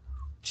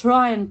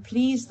try and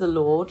please the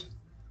Lord,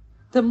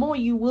 the more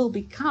you will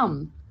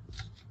become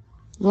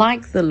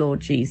like the Lord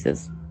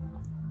Jesus.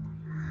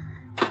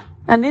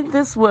 And in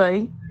this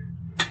way,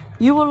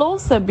 you will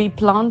also be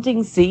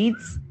planting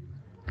seeds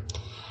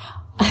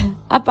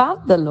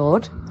about the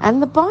Lord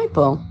and the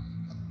Bible.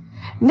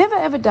 Never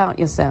ever doubt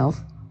yourself.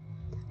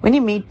 When you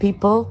meet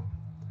people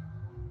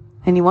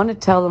and you want to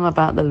tell them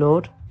about the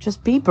Lord,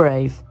 just be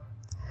brave.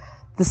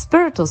 The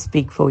Spirit will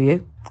speak for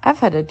you. I've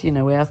had it,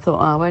 where I thought,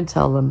 I won't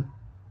tell them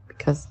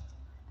because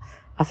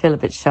I feel a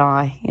bit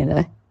shy,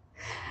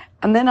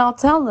 And then I'll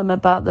tell them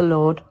about the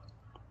Lord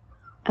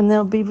and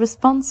they'll be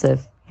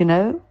responsive,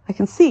 I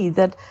can see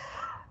that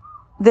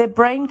their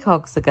brain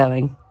cogs are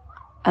going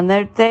and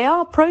they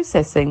are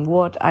processing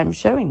what I'm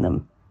showing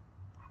them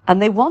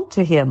and they want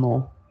to hear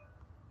more.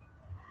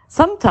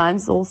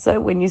 Sometimes also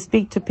when you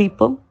speak to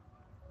people,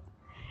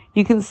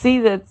 you can see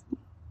that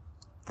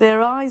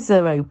their eyes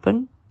are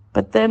open,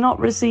 but they're not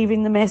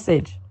receiving the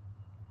message.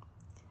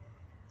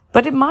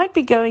 But it might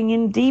be going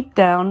in deep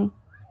down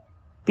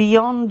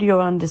beyond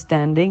your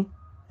understanding,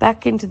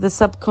 back into the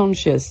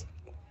subconscious.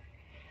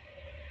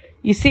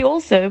 You see,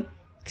 also,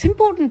 it's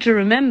important to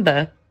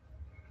remember,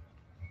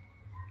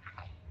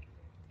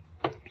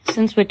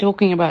 since we're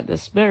talking about the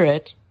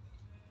Spirit,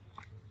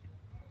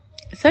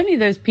 it's only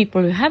those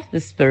people who have the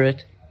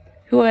Spirit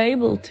who are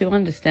able to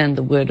understand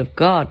the Word of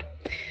God.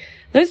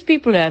 Those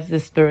people who have the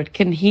Spirit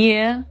can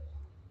hear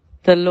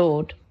the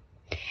Lord,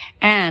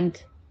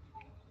 and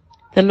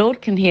the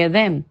Lord can hear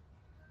them.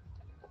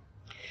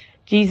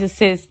 Jesus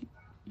says,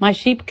 my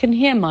sheep can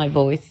hear my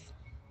voice.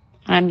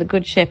 I'm the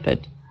good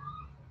shepherd,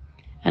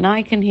 and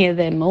I can hear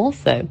them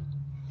also.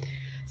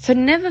 So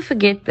never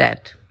forget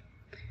that,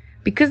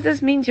 because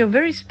this means you're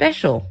very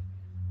special.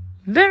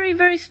 Very,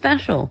 very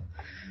special.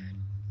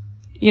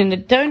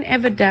 Don't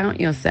ever doubt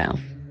yourself.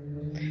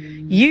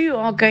 You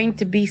are going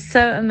to be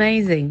so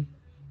amazing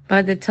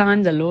by the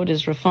time the Lord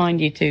has refined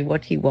you to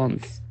what He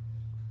wants.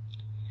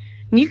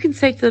 And you can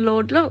say to the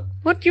Lord, look,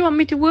 what do you want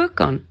me to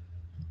work on?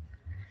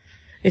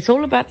 It's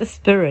all about the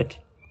Spirit,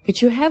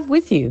 which you have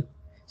with you.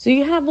 So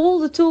you have all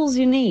the tools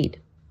you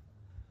need.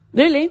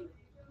 Really.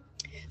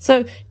 So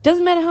it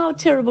doesn't matter how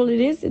terrible it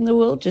is in the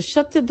world, just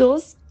shut the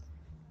doors.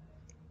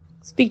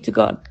 Speak to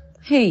God.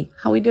 Hey,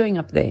 how are we doing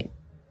up there?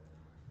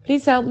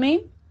 Please help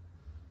me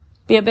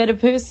be a better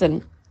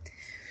person.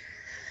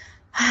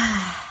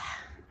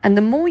 And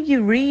the more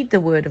you read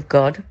the Word of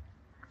God,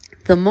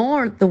 the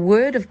more the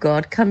Word of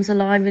God comes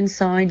alive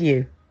inside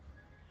you.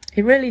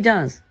 It really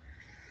does.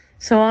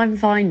 So I'm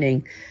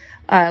finding,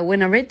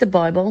 when I read the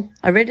Bible,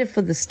 I read it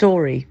for the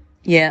story.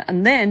 Yeah,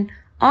 and then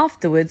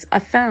afterwards I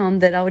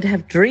found that I would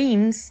have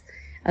dreams,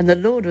 and the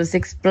Lord was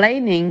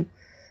explaining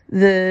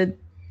the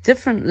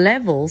different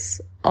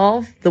levels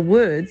of the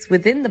words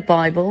within the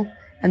Bible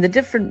and the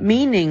different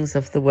meanings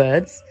of the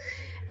words,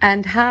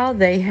 and how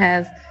they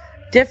have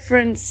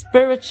different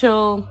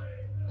spiritual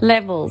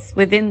levels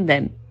within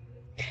them.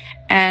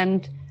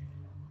 And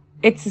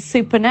it's a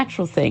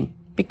supernatural thing,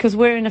 because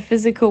we're in a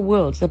physical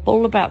world. It's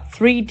all about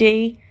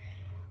 3D,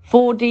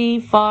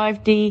 4D,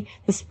 5D.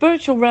 The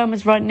spiritual realm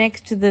is right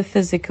next to the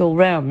physical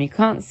realm. You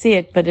can't see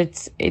it, but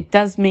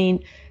this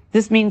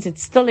means it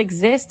still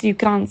exists. You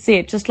can't see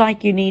it, just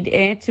like you need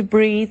air to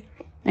breathe,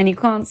 and you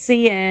can't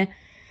see air.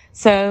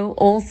 So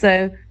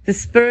also the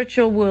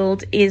spiritual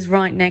world is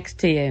right next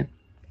to you.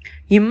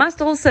 You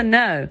must also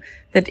know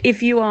that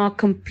if you are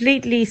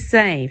completely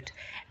saved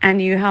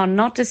and you are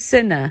not a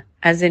sinner,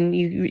 as in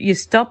you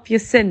stop your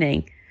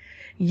sinning,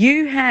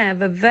 you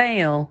have a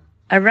veil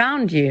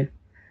around you,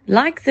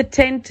 like the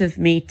tent of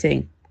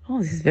meeting. Oh,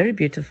 this is very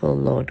beautiful,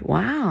 Lord.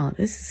 Wow,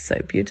 this is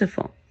so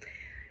beautiful.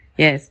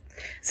 Yes.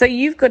 So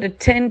you've got a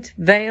tent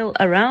veil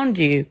around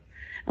you.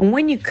 And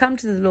when you come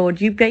to the Lord,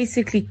 you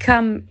basically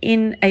come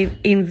in an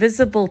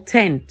invisible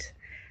tent,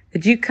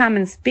 that you come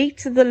and speak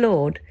to the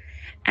Lord,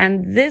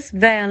 and this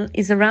veil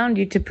is around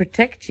you to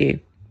protect you.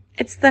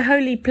 It's the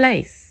holy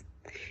place.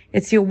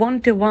 It's your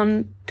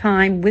one-to-one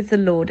time with the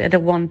Lord at a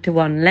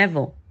one-to-one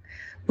level,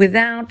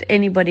 without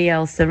anybody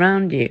else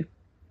around you.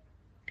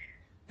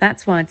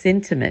 That's why it's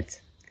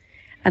intimate.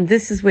 And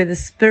this is where the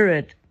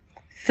Spirit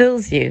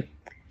fills you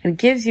and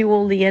gives you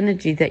all the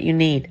energy that you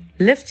need,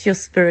 lifts your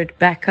spirit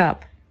back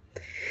up.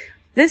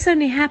 This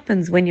only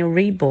happens when you're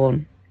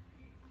reborn.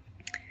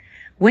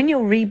 When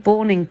you're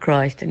reborn in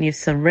Christ and you've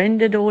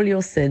surrendered all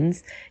your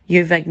sins,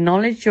 you've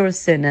acknowledged you're a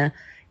sinner,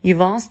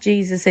 you've asked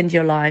Jesus into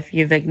your life,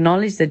 you've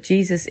acknowledged that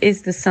Jesus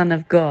is the Son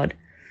of God,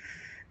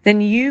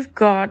 then you've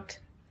got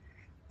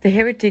the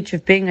heritage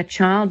of being a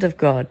child of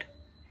God.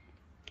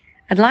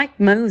 And like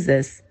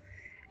Moses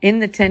in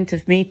the tent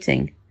of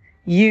meeting,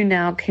 you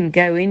now can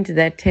go into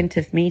that tent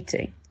of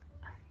meeting.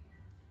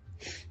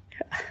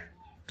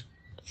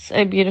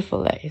 So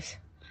beautiful, that is.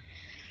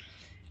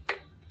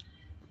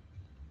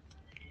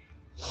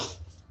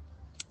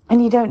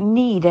 And you don't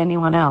need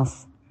anyone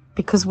else,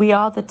 because we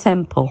are the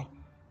temple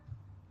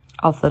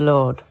of the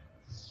Lord.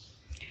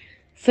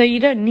 So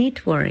you don't need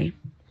to worry.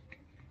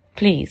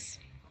 Please.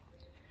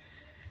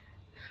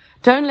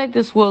 Don't let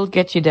this world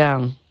get you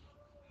down.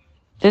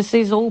 This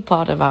is all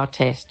part of our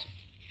test.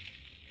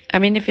 I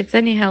mean, if it's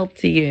any help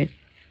to you,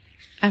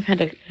 I've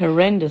had a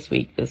horrendous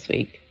week this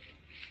week,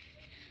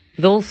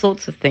 with all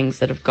sorts of things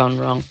that have gone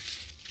wrong.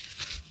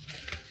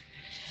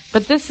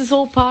 But this is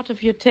all part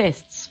of your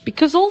tests,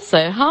 because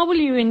also, how will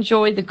you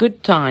enjoy the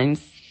good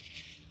times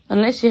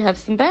unless you have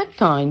some bad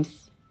times?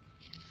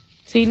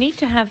 So you need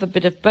to have a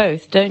bit of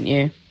both, don't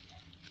you?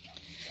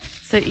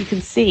 So you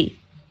can see,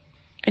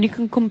 and you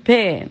can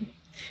compare,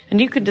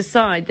 and you can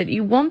decide that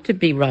you want to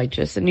be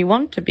righteous and you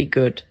want to be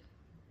good,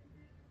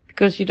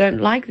 because you don't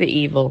like the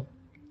evil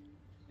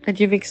that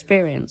you've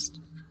experienced.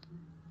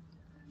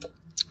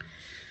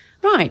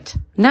 Right,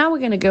 now we're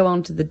going to go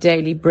on to the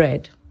daily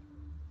bread.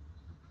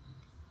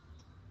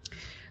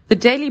 The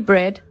daily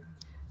bread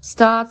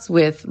starts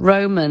with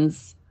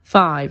Romans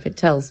 5, it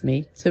tells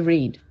me to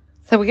read.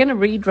 So we're going to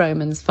read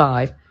Romans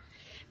 5.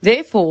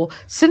 Therefore,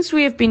 since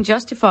we have been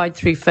justified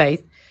through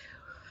faith,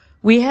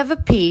 we have a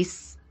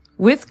peace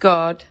with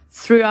God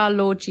through our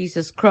Lord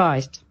Jesus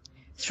Christ.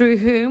 through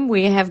whom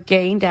we have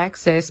gained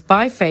access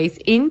by faith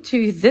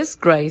into this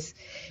grace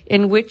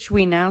in which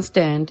we now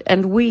stand,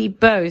 and we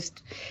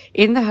boast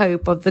in the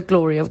hope of the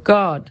glory of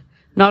God.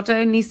 Not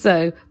only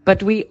so,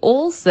 but we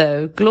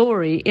also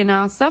glory in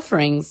our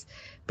sufferings,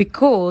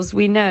 because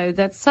we know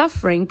that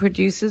suffering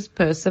produces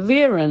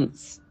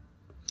perseverance.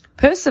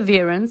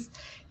 Perseverance,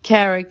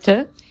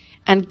 character,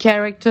 and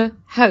character,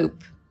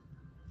 hope.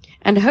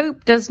 And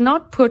hope does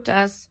not put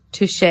us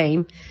to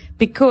shame,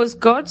 because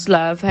God's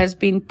love has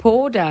been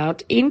poured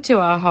out into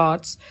our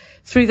hearts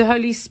through the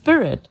Holy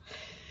Spirit,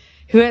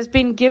 who has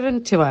been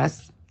given to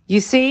us.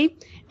 You see,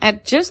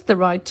 at just the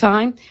right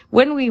time,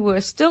 when we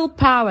were still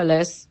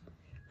powerless,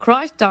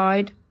 Christ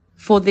died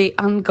for the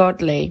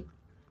ungodly.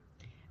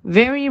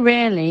 Very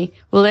rarely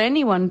will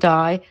anyone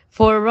die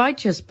for a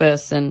righteous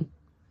person,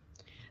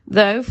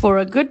 though for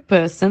a good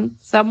person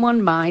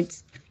someone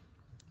might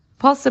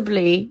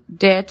possibly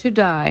dare to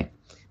die.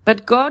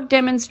 But God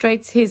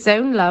demonstrates his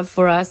own love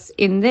for us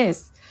in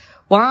this: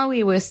 while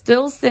we were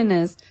still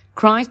sinners,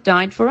 Christ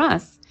died for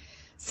us.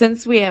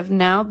 Since we have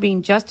now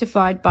been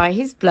justified by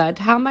his blood,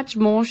 how much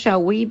more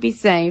shall we be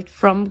saved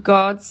from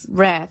God's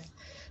wrath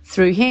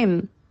through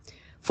him?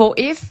 For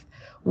if,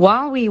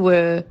 while we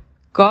were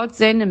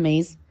God's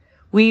enemies,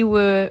 we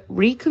were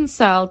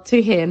reconciled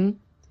to him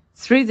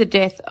through the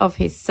death of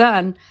his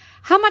Son,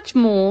 how much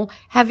more,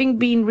 having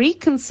been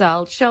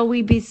reconciled, shall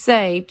we be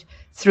saved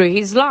through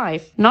his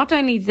life? Not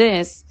only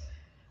is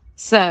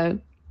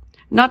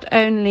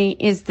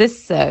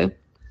this so,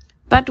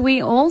 but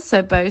we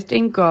also boast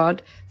in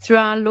God through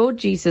our Lord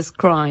Jesus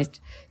Christ,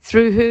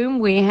 through whom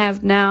we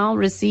have now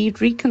received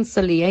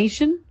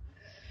reconciliation,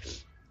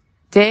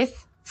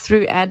 death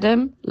through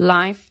Adam,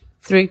 life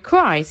through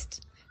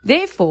Christ.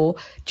 Therefore,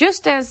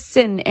 just as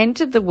sin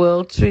entered the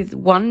world through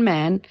one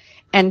man,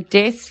 and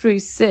death through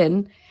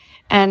sin,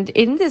 and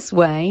in this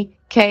way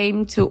death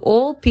came to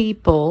all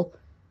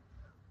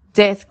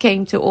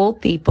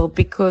people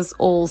because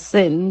all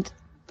sinned.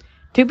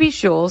 To be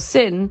sure,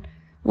 sin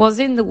was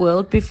in the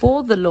world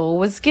before the law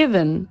was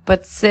given,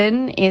 but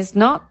sin is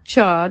not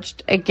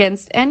charged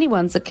against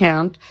anyone's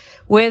account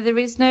where there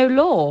is no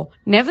law.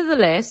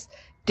 Nevertheless,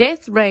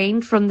 death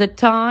reigned from the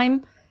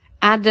time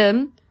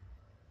Adam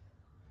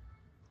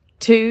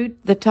to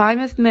the time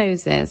of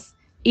Moses,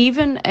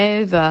 even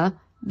over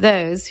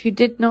those who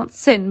did not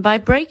sin by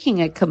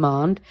breaking a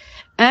command,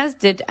 as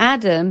did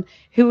Adam,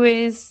 who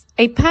is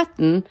a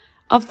pattern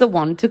of the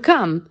one to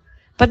come.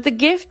 But the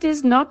gift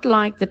is not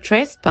like the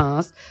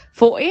trespass,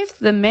 for if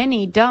the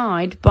many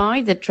died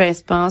by the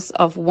trespass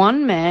of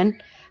one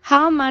man,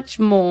 how much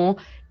more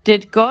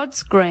did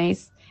God's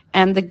grace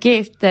and the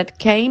gift that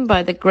came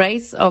by the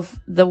grace of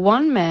the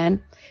one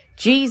man,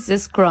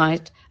 Jesus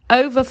Christ,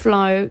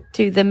 overflow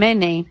to the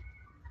many?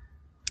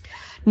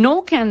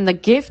 Nor can the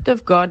gift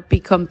of God be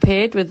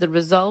compared with the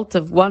result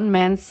of one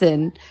man's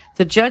sin.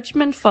 The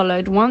judgment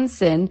followed one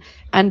sin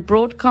and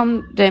brought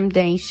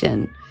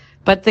condemnation,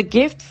 but the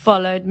gift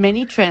followed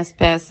many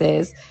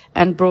trespasses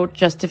and brought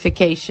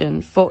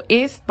justification. For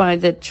if by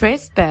the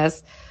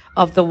trespass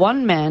of the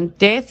one man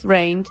death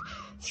reigned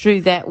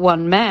through that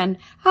one man,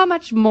 how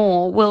much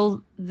more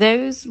will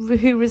those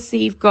who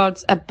receive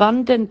God's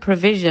abundant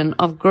provision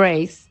of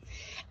grace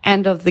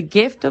and of the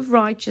gift of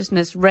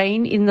righteousness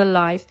reign in the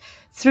life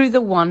through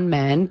the one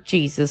man,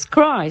 Jesus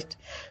Christ?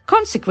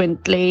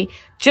 Consequently,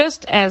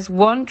 just as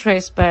one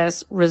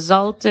trespass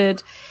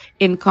resulted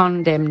in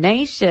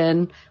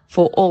condemnation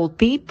for all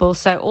people,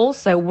 so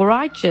also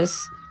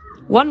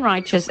one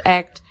righteous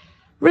act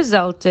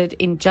resulted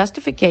in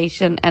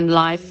justification and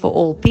life for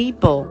all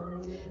people.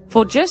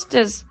 For just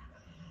as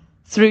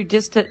through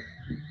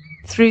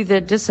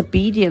the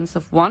disobedience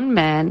of one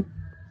man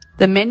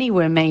the many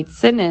were made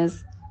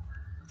sinners,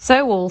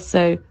 so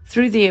also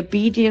through the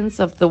obedience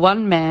of the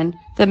one man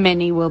the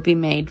many will be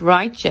made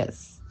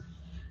righteous.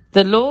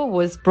 The law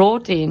was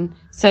brought in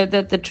so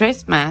that the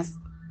trespass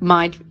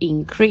might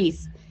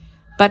increase.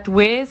 But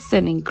where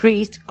sin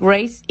increased,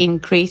 grace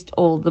increased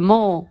all the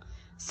more,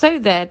 so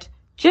that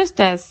just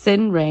as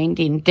sin reigned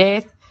in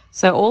death,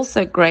 so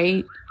also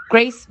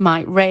grace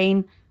might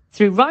reign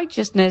through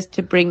righteousness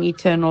to bring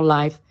eternal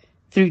life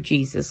through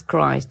Jesus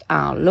Christ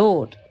our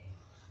Lord.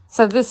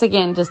 So this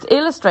again just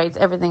illustrates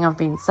everything I've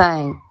been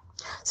saying.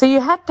 So you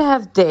had to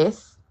have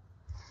death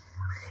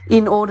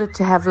in order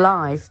to have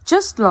life.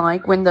 Just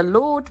like when the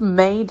Lord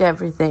made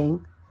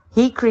everything,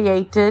 he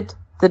created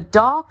the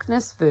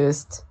darkness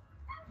first.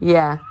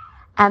 Yeah.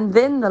 And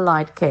then the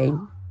light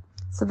came.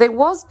 So there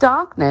was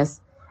darkness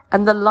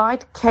and the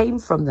light came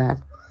from that.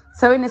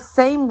 So in the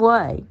same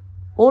way,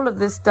 all of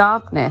this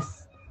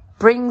darkness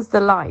brings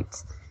the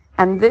light.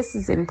 And this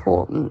is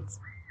important.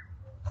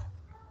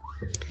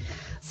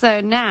 So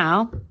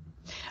now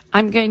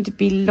I'm going to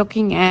be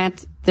looking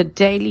at the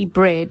daily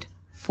bread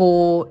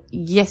for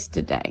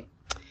yesterday.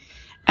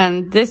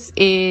 And this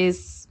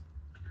is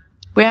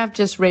where I've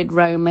just read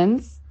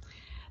Romans.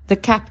 The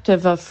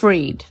captive are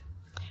freed.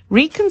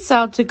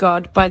 Reconciled to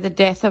God by the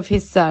death of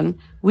his Son,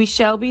 we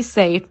shall be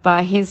saved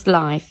by his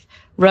life.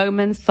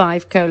 Romans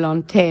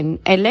 5:10.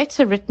 A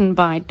letter written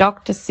by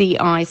Dr.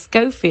 C.I.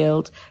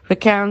 Schofield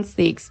recounts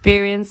the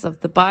experience of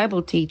the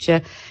Bible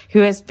teacher who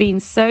has been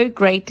so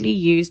greatly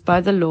used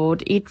by the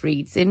Lord. It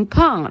reads in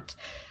part,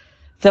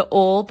 "The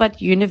all but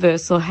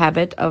universal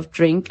habit of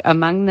drink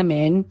among the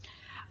men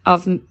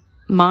of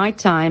my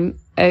time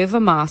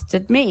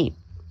overmastered me.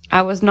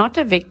 I was not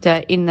a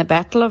victor in the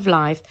battle of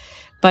life,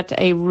 but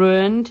a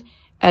ruined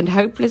and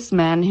hopeless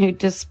man who,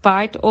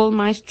 despite all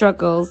my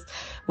struggles,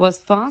 was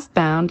fast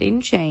bound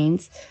in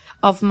chains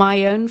of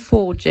my own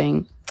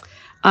forging.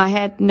 I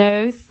had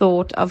no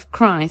thought of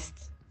Christ.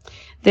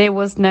 There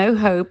was no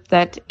hope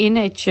that in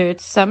a church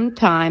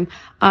sometime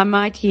I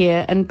might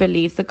hear and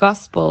believe the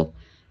gospel,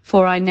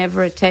 for I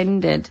never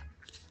attended."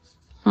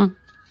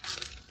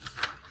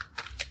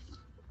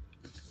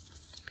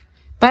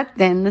 But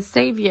then the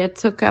Savior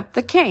took up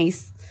the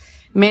case.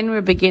 Men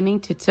were beginning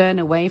to turn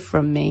away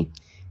from me,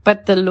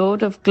 but the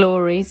Lord of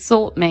glory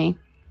sought me.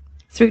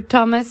 Through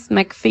Thomas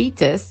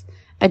McFetus,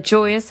 a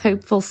joyous,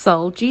 hopeful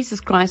soul,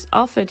 Jesus Christ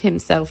offered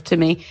himself to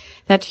me,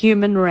 that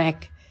human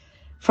wreck.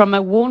 From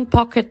a worn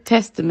pocket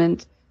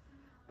testament,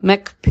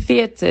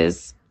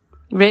 McFetus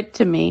read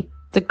to me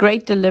the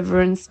great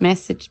deliverance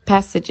message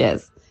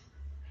passages.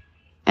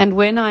 And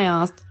when I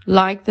asked,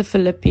 like the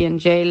Philippian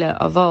jailer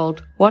of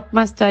old, "What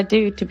must I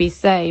do to be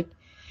saved?"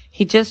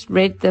 he just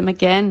read them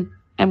again,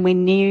 and we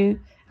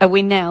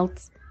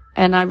knelt,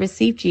 and I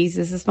received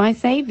Jesus as my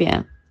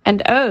Savior.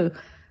 And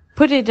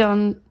put it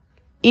on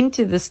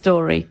into the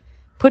story.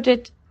 Put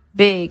it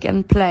big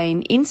and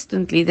plain.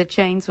 Instantly the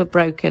chains were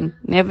broken,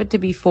 never to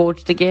be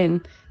forged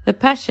again. The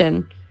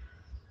passion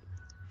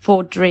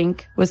for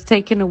drink was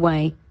taken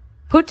away.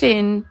 Put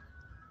in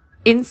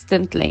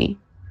instantly.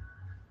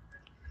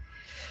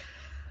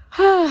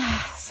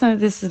 So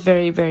this is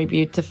very, very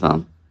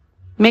beautiful.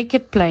 Make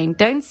it plain.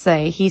 Don't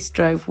say he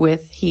strove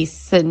with his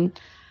sin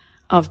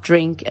of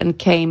drink and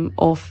came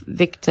off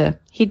victor.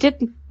 He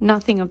did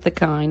nothing of the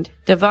kind.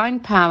 Divine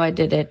power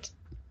did it.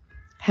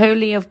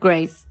 Holy of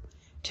grace,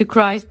 to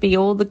Christ be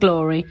all the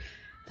glory.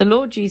 The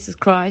Lord Jesus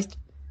Christ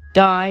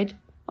died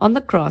on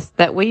the cross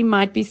that we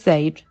might be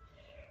saved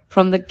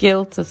from the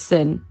guilt of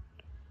sin.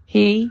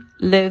 He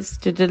lives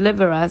to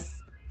deliver us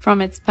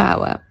from its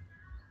power.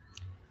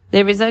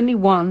 There is only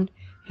one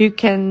who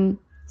can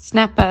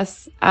snap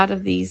us out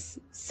of these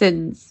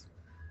sins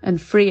and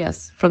free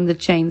us from the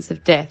chains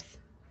of death.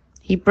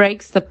 He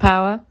breaks the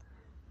power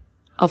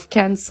of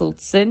cancelled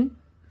sin.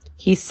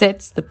 He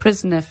sets the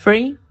prisoner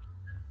free.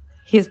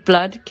 His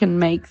blood can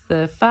make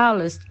the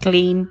foulest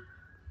clean.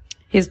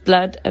 His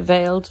blood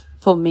availed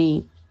for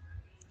me.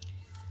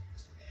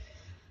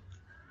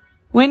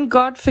 When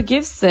God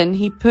forgives sin,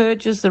 he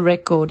purges the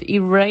record,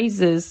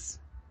 erases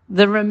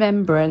the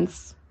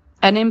remembrance,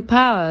 and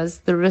empowers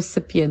the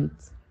recipient.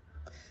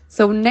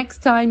 So next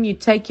time you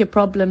take your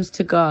problems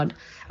to God,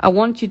 I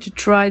want you to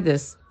try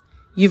this.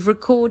 You've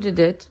recorded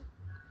it.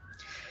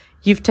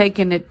 You've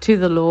taken it to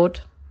the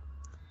Lord.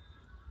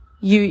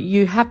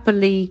 You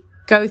happily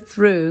go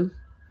through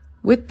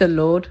with the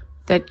Lord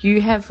that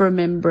you have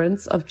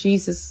remembrance of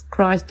Jesus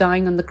Christ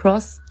dying on the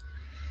cross.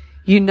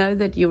 You know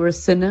that you're a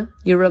sinner.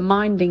 You're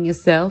reminding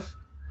yourself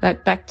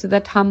that back to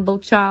that humble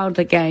child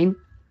again.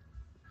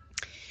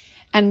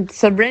 And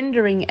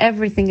surrendering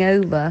everything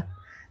over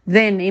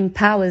then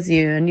empowers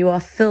you, and you are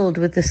filled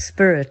with the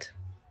Spirit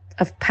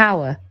of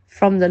power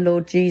from the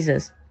Lord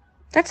Jesus.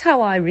 That's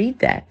how I read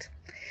that.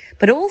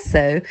 But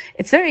also,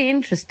 it's very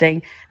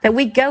interesting that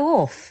we go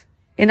off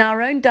in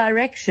our own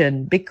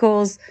direction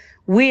because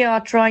we are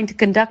trying to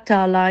conduct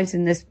our lives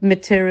in this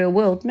material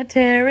world,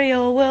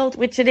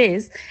 which it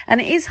is.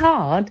 And it is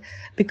hard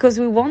because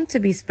we want to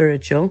be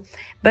spiritual,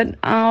 but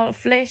our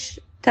flesh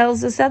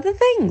tells us other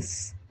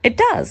things. It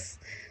does.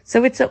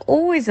 So it's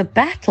always a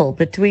battle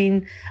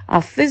between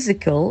our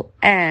physical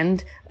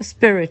and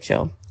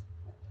spiritual.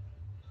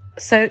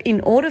 So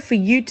in order for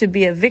you to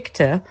be a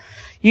victor,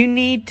 you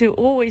need to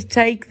always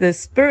take the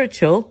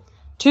spiritual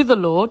to the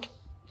Lord,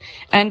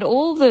 and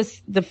all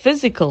this, the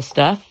physical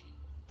stuff,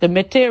 the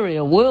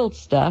material world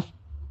stuff,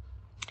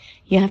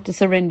 you have to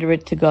surrender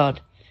it to God.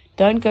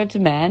 Don't go to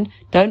man.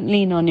 Don't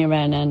lean on your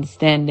own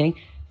understanding.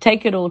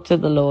 Take it all to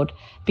the Lord,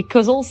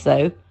 because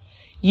also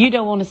you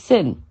don't want to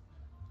sin.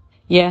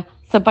 Yeah.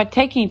 So by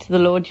taking it to the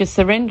Lord, you're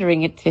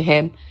surrendering it to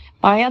him.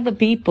 By other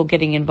people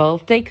getting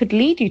involved, they could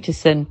lead you to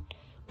sin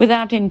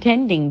without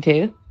intending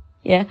to.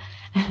 Yeah.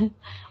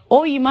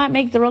 Or you might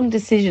make the wrong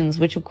decisions,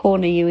 which will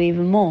corner you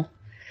even more.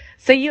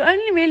 So you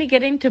only really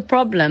get into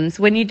problems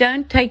when you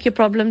don't take your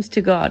problems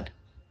to God.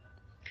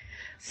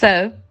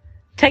 So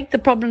take the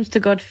problems to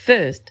God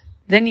first.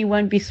 Then you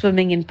won't be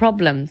swimming in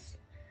problems,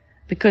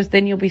 because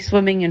then you'll be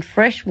swimming in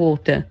fresh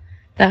water,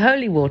 the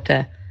holy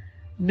water,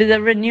 with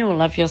the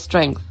renewal of your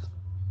strength.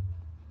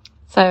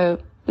 So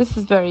this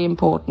is very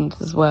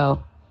important as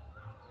well.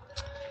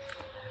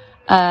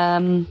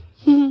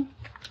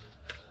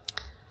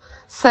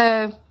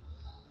 So,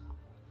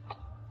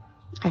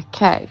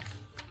 okay.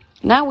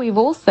 Now we've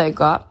also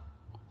got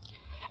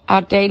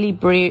our daily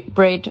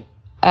bread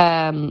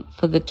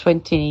for the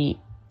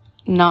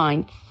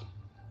 29th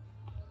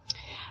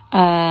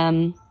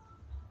Oh,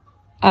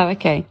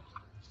 okay.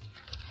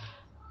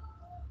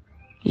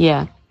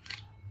 Yeah.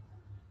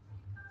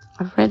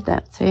 I've read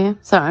that to you.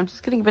 Sorry, I'm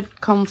just getting a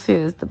bit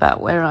confused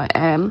about where I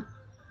am.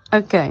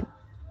 Okay.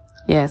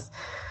 Yes.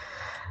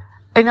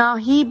 In our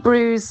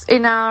Hebrews,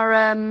 in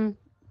our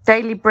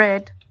daily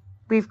bread,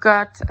 we've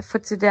got for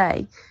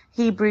today,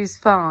 Hebrews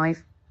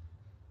 5.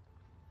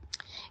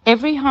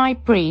 Every high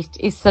priest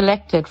is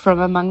selected from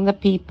among the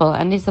people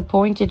and is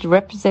appointed to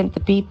represent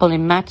the people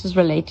in matters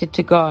related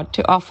to God,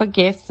 to offer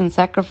gifts and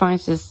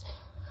sacrifices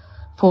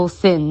for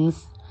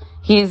sins.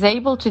 He is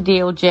able to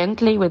deal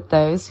gently with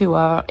those who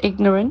are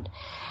ignorant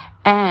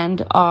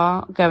and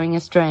are going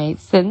astray,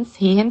 since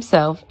he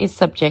himself is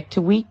subject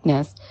to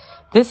weakness.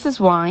 This is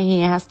why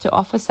he has to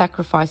offer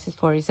sacrifices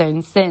for his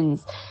own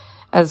sins,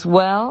 as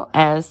well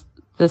as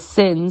the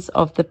sins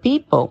of the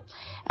people.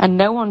 And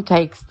no one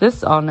takes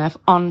this honor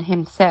on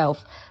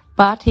himself,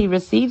 but he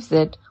receives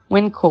it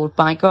when called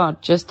by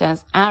God, just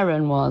as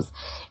Aaron was.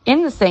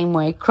 In the same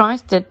way,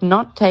 Christ did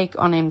not take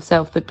on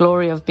himself the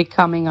glory of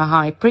becoming a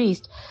high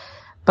priest,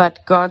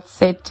 but God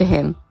said to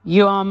him,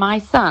 "You are my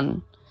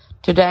son.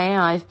 Today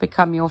I have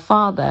become your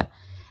father."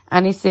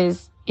 And he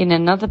says in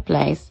another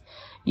place,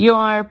 "You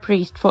are a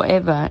priest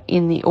forever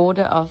in the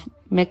order of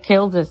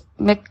Melchizedek."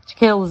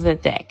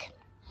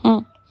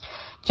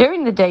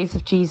 During the days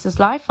of Jesus'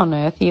 life on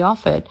earth, he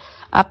offered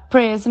up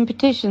prayers and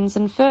petitions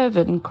and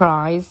fervent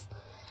cries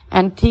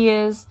and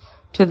tears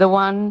to the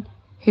one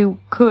who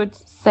could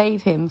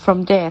save him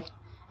from death.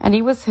 And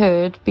he was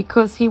heard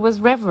because he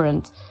was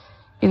reverent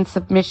in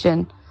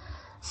submission.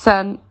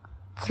 Son,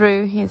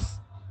 though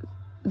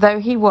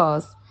he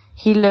was,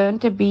 he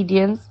learned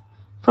obedience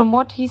from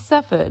what he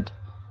suffered.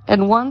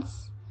 And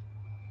once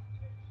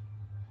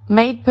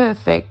made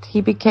perfect,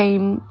 he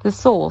became the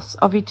source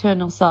of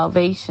eternal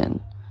salvation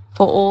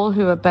for all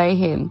who obey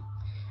him,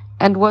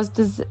 and was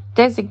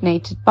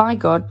designated by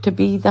God to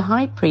be the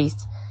high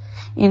priest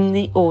in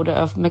the order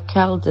of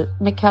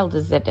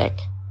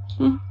Melchizedek.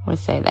 I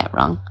say that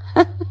wrong.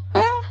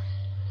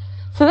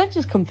 So that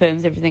just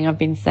confirms everything I've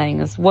been saying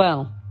as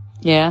well.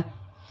 Yeah.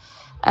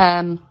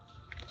 And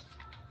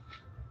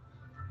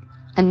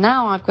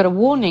now I've got a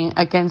warning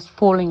against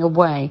falling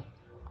away,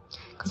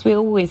 because we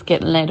always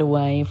get led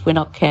away if we're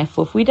not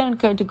careful. If we don't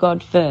go to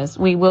God first,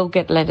 we will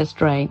get led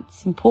astray.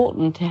 It's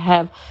important to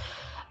have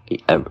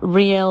a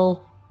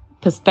real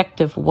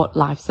perspective of what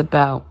life's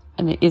about,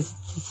 and it is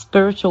a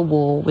spiritual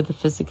war with the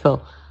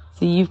physical.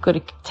 So you've got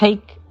to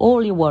take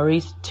all your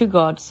worries to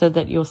God so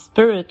that your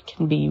spirit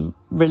can be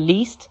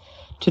released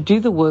to do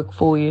the work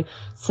for you,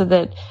 so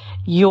that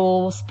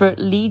your spirit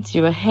leads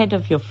you ahead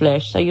of your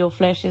flesh, so your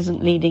flesh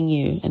isn't leading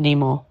you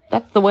anymore.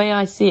 That's the way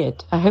I see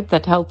it. I hope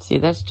that helps you.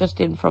 That's just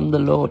in from the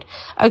Lord.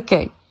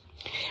 Okay.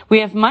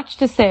 We have much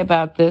to say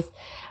about this,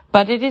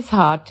 but it is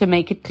hard to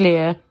make it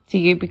clear to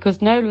you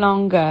because you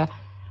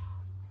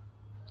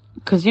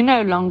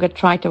no longer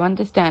try to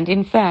understand.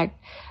 In fact,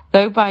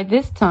 though by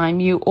this time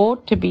you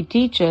ought to be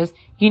teachers,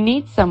 you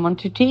need someone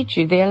to teach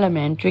you the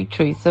elementary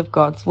truths of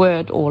God's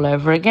word all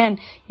over again.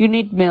 You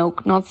need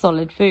milk, not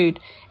solid food.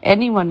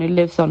 Anyone who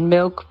lives on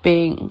milk,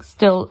 being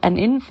still an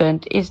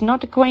infant, is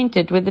not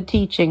acquainted with the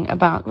teaching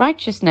about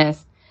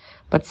righteousness.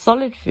 But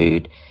solid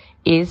food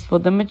is for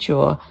the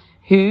mature,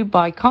 who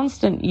by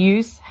constant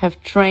use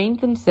have trained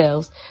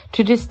themselves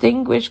to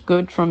distinguish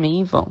good from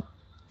evil.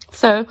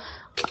 So,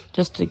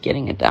 just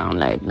getting a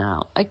download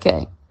now.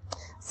 Okay.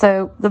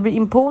 So the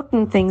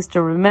important things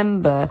to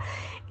remember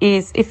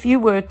is if you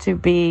were to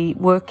be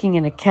working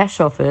in a cash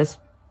office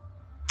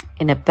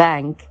in a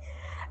bank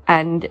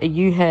and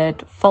you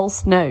had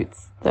false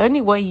notes, the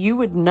only way you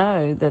would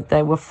know that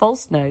they were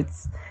false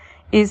notes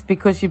is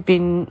because you've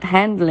been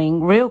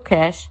handling real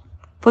cash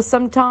for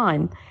some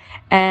time,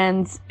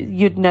 and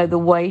you'd know the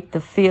weight, the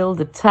feel,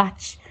 the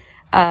touch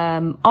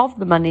of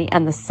the money,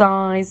 and the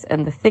size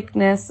and the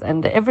thickness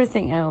and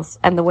everything else,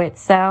 and the way it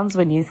sounds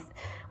when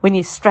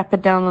you strap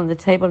it down on the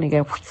table and you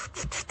go,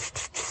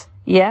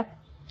 yeah.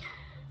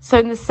 So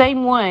in the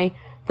same way,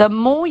 the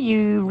more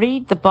you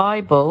read the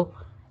Bible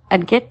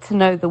and get to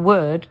know the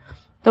Word,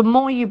 the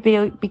more you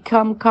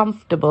become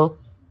comfortable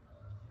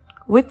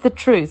with the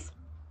truth.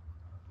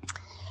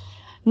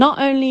 Not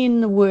only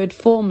in the word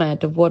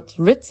format of what's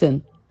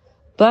written,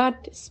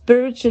 but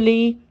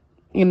spiritually,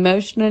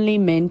 emotionally,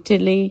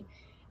 mentally,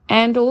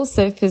 and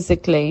also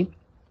physically.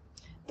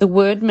 The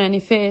Word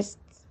manifests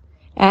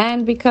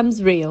and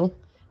becomes real,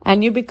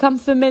 and you become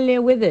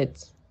familiar with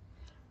it.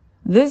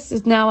 This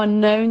is now a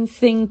known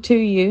thing to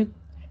you,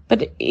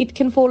 but it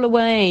can fall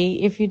away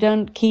if you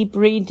don't keep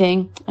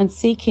reading and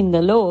seeking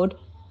the Lord.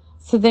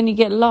 So then you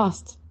get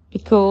lost,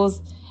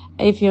 because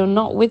if you're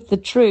not with the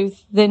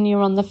truth, then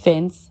you're on the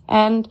fence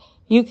and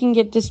you can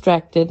get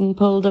distracted and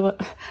pulled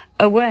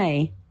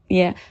away.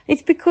 Yeah,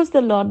 it's because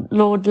the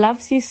Lord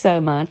loves you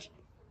so much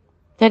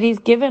that He's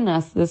given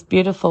us this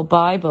beautiful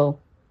Bible,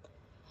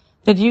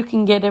 that you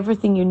can get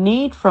everything you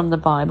need from the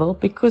Bible,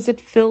 because it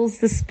fills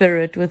the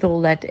spirit with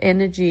all that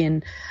energy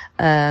and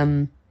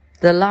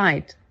the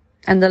light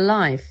and the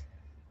life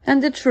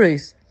and the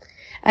truth.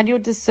 and your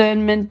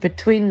discernment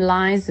between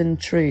lies and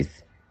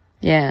truth.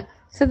 Yeah.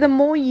 So the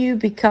more you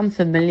become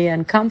familiar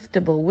and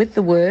comfortable with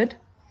the word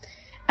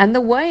and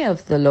the way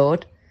of the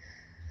Lord,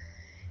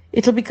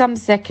 it'll become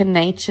second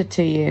nature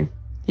to you.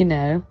 You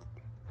know,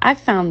 I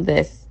found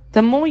this.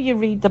 The more you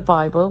read the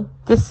Bible,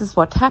 this is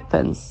what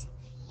happens.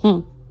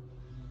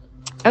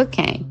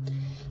 Okay.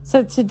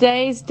 So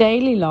today's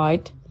daily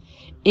light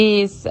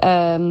is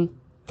the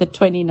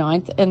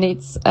 29th, and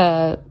it's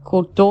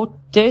called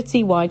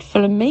Dirty White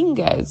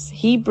Flamingos.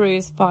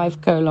 Hebrews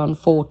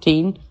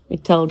 5:14.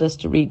 It told us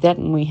to read that,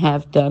 and we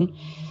have done.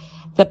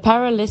 The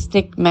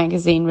Paralystic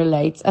magazine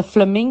relates, a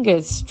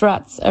flamingo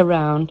struts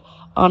around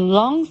on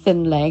long,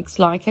 thin legs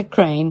like a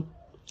crane,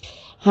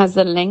 has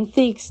a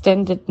lengthy,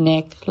 extended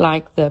neck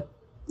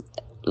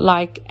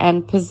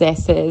and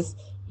possesses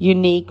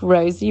unique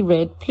rosy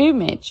red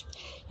plumage.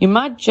 You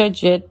might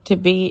judge it to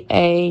be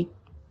a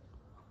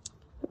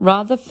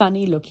rather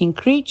funny-looking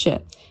creature,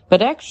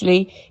 but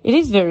actually it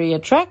is very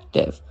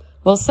attractive.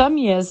 Well, some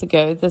years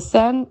ago, the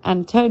San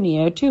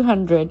Antonio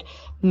 200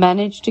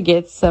 managed to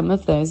get some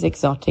of those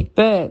exotic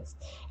birds.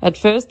 At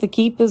first, the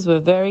keepers were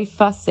very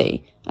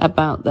fussy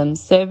about them,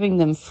 serving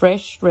them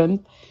fresh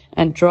shrimp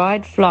and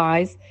dried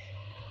flies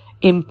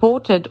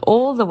imported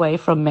all the way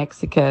from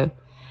Mexico.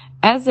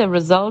 As a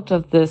result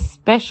of this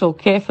special,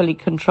 carefully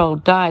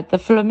controlled diet, the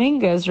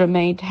flamingos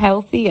remained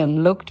healthy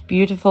and looked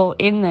beautiful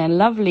in their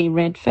lovely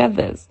red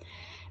feathers.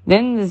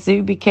 Then the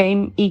zoo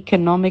became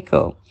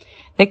economical.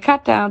 They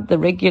cut out the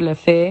regular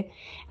fare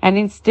and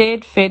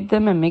instead fed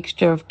them a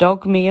mixture of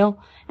dog meal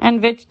and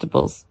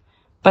vegetables.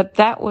 But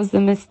that was a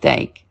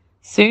mistake.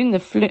 Soon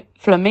the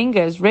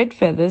flamingos' red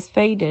feathers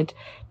faded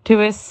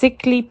to a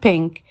sickly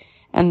pink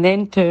and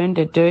then turned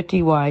a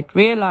dirty white.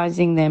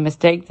 Realizing their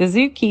mistake, the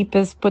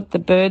zookeepers put the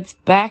birds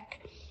back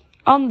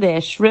on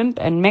their shrimp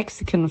and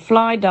Mexican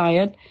fly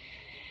diet,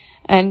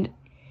 and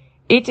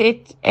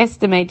it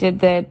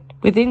estimated that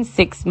within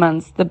 6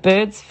 months the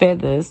birds'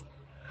 feathers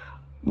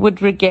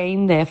would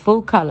regain their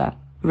full color,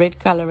 red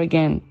color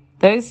again.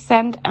 Those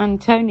San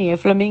Antonio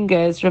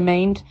flamingos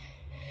reminded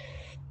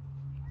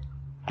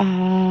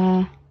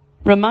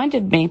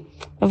me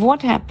of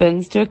what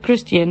happens to a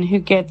Christian who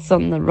gets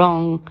on the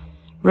wrong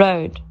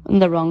road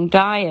and the wrong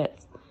diet,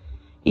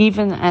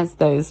 even as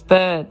those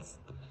birds,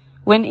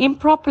 when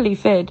improperly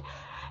fed,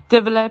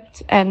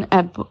 developed an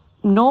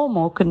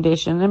abnormal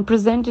condition and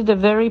presented a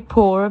very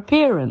poor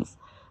appearance.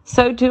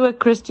 So too a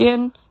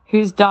Christian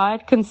whose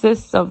diet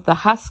consists of the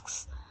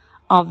husks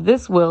of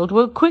this world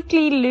will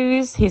quickly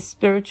lose his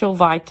spiritual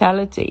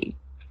vitality.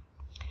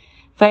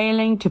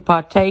 Failing to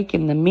partake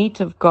in the meat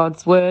of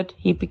God's word,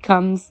 he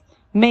becomes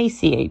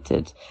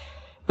emaciated.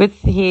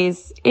 With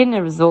his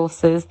inner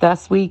resources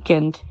thus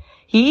weakened,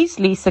 he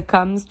easily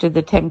succumbs to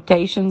the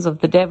temptations of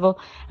the devil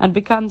and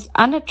becomes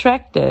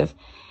unattractive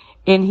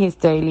in his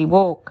daily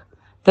walk.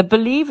 The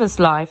believer's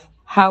life,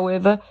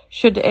 however,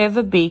 should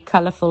ever be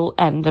colorful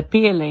and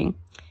appealing.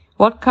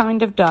 What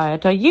kind of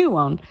diet are you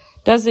on?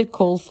 Does it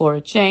call for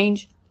a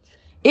change?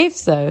 If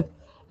so,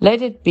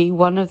 let it be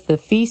one of the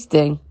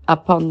feasting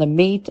upon the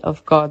meat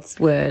of God's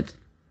word.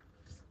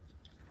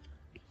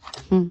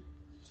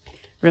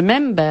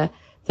 Remember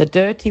the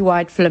dirty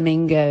white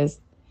flamingos,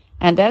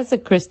 and as a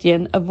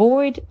Christian,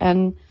 avoid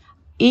an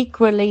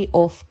equally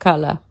off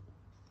color.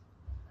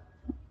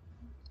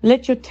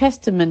 Let your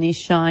testimony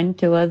shine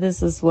to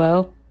others as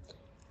well.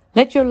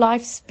 Let your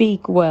life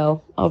speak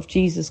well of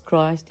Jesus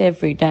Christ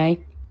every day.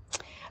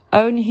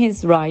 Own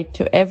his right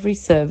to every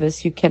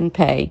service you can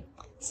pay.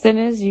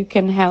 Sinners you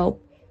can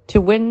help to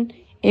win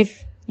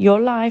if your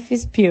life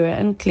is pure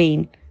and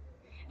clean,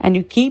 and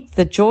you keep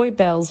the joy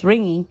bells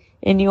ringing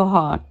in your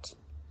heart.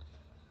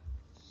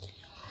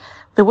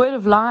 The word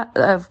of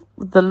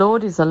the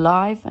Lord is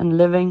alive and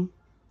living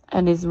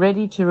and is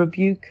ready to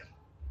rebuke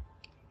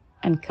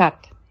and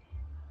cut.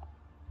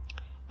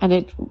 And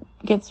it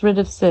gets rid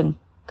of sin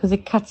because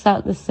it cuts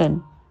out the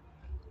sin.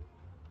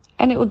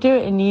 And it will do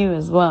it in you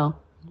as well.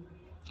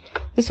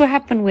 This will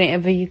happen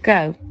wherever you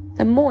go.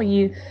 The more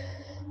you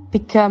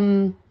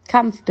become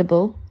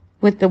comfortable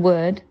with the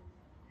word,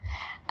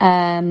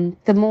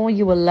 the more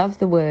you will love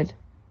the word.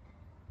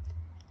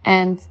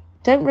 And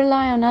don't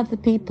rely on other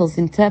people's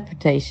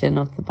interpretation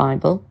of the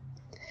Bible.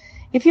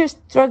 If you're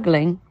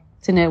struggling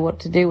to know what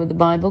to do with the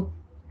Bible,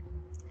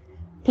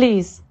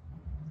 please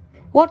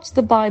watch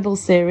the Bible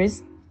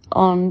series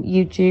on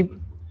YouTube.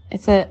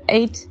 It's a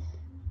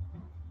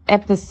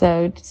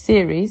 8-episode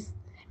series,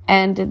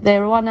 and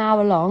they're 1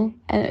 hour long,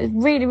 and it's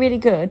really, really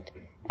good.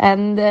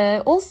 And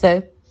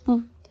also,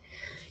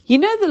 you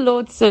know, the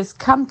Lord says,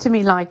 "Come to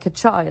me like a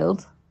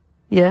child."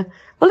 Yeah.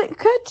 Well, it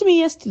occurred to me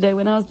yesterday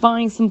when I was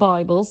buying some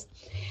Bibles.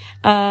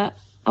 I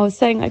was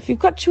saying, if you've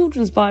got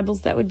children's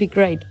Bibles, that would be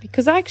great,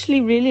 because I actually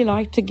really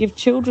like to give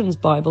children's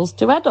Bibles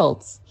to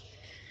adults.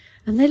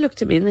 And they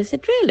looked at me and they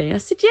said, "Really?" I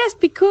said, "Yes,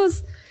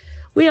 because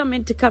we are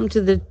meant to come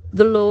to the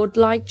Lord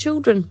like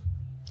children."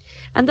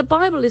 And the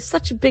Bible is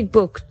such a big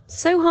book,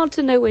 so hard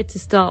to know where to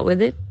start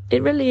with it.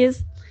 It really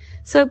is.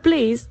 So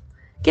please,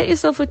 get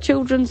yourself a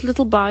children's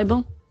little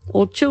Bible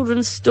or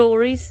children's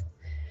stories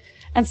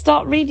and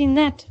start reading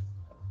that.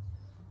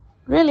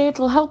 Really,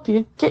 it'll help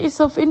you. Get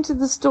yourself into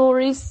the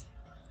stories.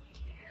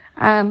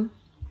 It's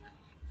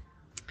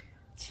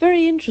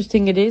very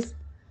interesting, it is.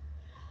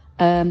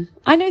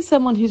 I know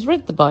someone who's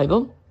read the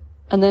Bible,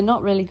 and they're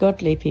not really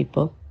godly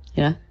people.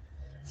 Yeah,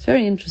 it's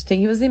very interesting.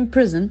 He was in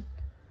prison,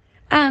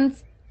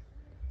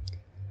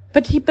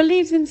 but he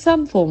believes in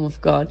some form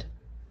of God.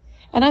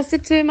 And I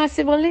said to him,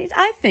 well,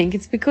 I think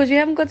it's because you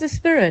haven't got the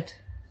Spirit.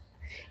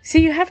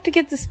 See, you have to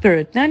get the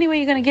Spirit. The only way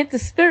you're going to get the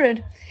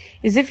Spirit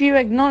is if you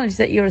acknowledge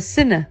that you're a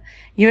sinner.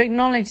 You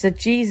acknowledge that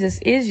Jesus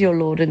is your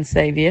Lord and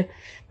Savior.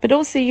 But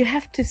also you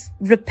have to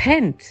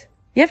repent.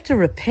 You have to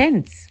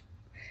repent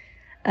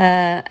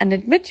and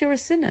admit you're a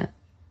sinner.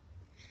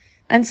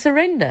 And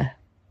surrender.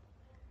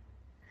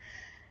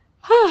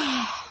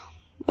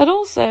 But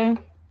also,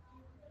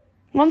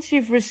 once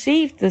you've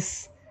received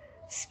this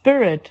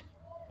Spirit,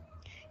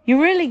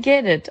 you really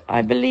get it,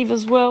 I believe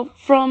as well,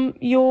 from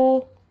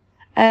your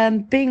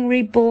being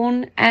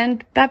reborn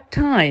and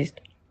baptized.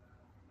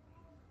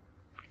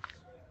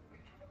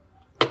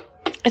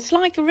 It's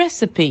like a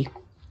recipe.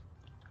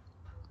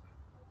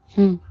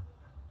 You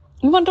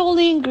want all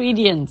the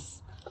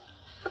ingredients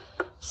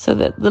so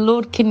that the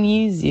Lord can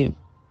use you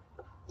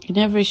in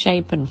every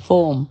shape and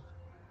form.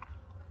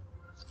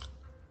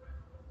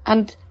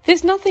 And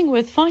there's nothing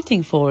worth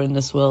fighting for in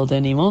this world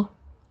anymore.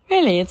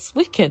 Really, it's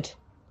wicked.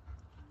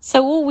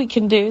 So all we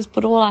can do is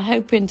put all our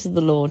hope into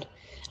the Lord.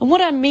 And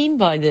what I mean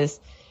by this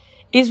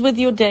is with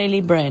your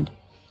daily bread,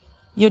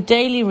 your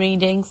daily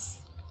readings.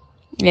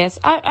 Yes,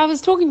 I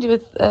was talking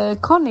to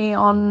Connie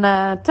on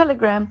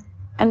Telegram,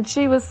 and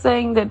she was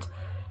saying that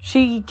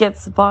she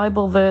gets a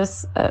Bible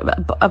verse,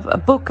 a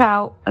book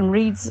out, and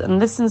reads and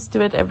listens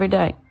to it every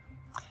day.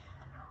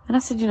 And I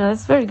said,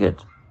 that's very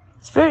good.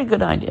 It's a very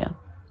good idea.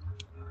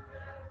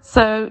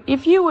 So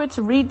if you were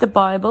to read the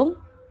Bible,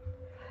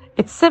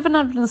 it's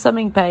 700 and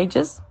something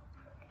pages.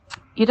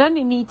 You'd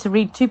only need to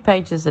read 2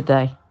 pages a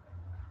day.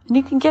 And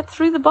you can get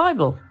through the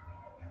Bible.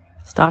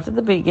 Start at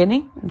the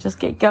beginning and just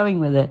get going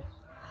with it.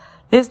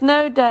 There's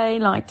no day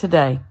like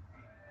today.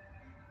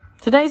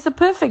 Today's the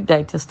perfect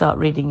day to start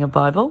reading your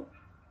Bible.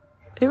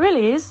 It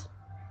really is.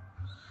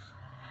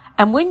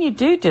 And when you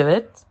do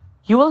it,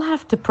 you will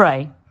have to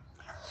pray.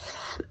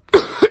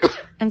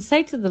 And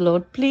say to the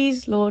Lord,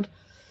 please, Lord,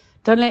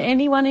 don't let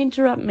anyone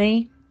interrupt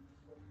me.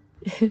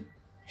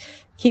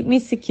 Keep me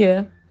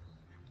secure.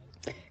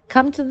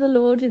 Come to the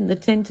Lord in the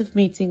tent of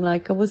meeting,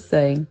 like I was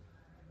saying.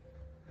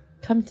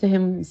 Come to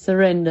him,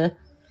 surrender.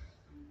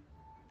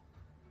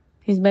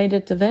 He's made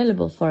it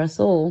available for us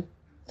all.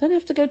 Don't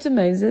have to go to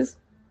Moses.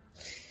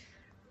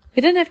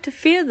 We don't have to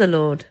fear the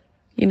Lord.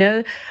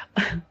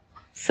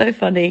 So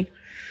funny.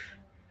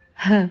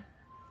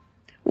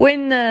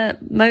 When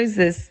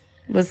Moses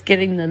was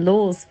getting the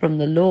laws from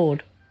the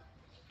Lord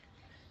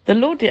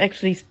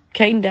actually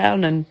came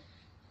down and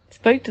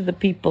spoke to the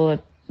people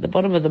at the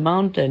bottom of the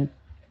mountain.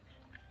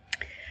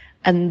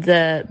 And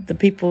the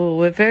people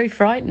were very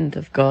frightened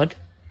of God.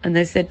 And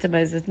they said to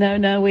Moses,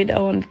 no, we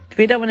don't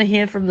want to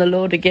hear from the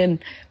Lord again.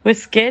 We're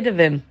scared of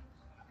him.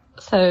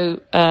 So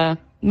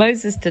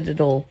Moses did it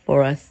all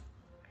for us.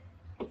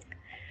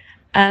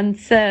 And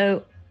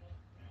so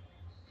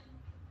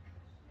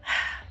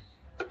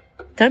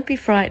don't be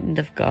frightened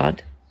of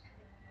God.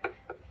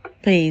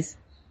 Please.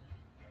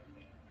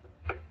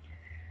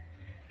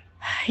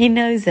 He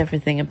knows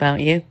everything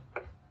about you.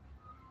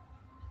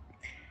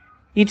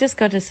 You just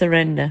got to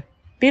surrender.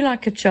 Be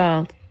like a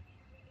child.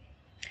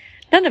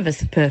 None of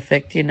us are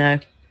perfect,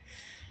 And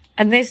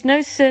there's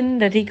no sin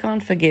that he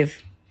can't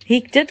forgive. He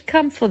did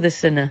come for the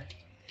sinner.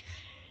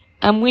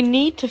 And we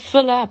need to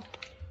fill up,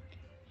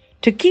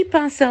 to keep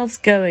ourselves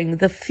going,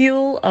 the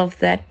fuel of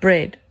that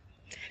bread.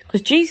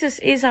 Because Jesus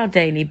is our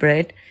daily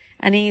bread,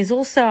 and he is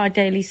also our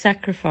daily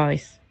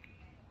sacrifice.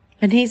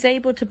 And he's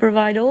able to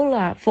provide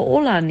for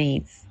all our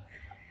needs.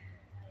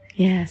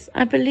 Yes,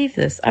 I believe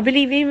this. I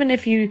believe even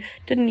if you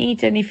didn't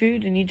eat any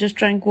food and you just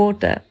drank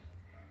water,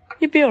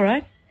 you'd be all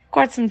right.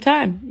 Quite some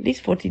time, at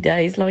least 40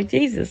 days, like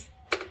Jesus.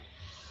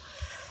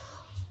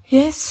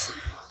 Yes,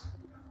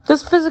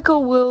 this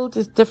physical world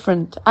is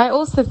different. I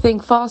also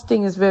think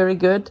fasting is very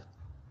good.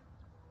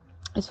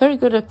 It's very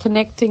good at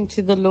connecting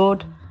to the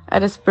Lord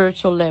at a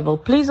spiritual level.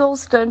 Please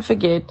also don't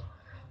forget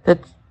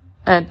that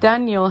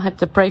Daniel had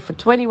to pray for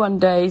 21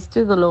 days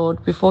to the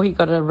Lord before he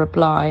got a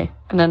reply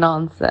and an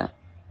answer.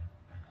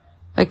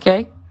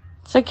 Okay?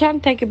 So it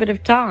can take a bit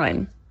of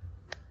time.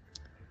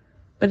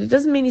 But it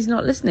doesn't mean he's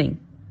not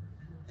listening.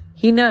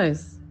 He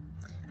knows.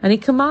 And he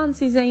commands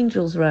his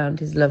angels around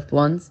his loved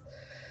ones.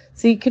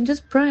 So you can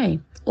just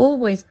pray.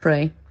 Always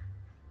pray. You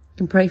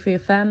can pray for your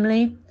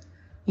family.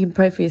 You can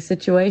pray for your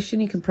situation.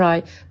 You can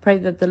pray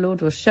that the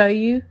Lord will show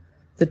you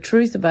the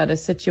truth about a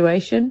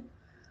situation,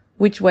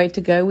 which way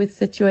to go with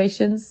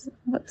situations,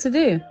 what to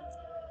do.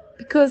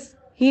 Because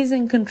he's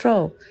in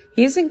control.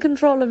 He is in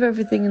control of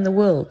everything in the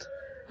world.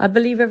 I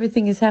believe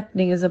everything is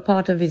happening as a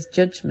part of his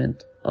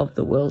judgment of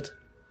the world.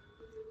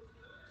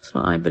 That's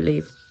what I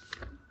believe.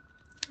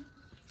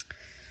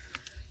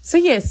 So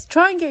yes,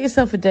 try and get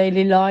yourself a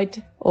daily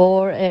light,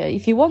 or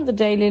if you want the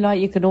daily light,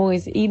 you can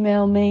always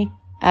email me,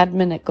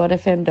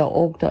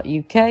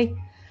 admin@godfm.org.uk.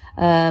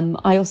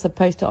 I also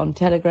post it on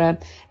Telegram.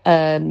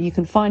 You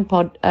can find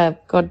God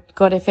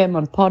FM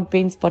on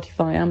Podbean,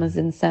 Spotify,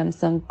 Amazon,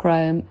 Samsung,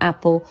 Chrome,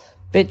 Apple,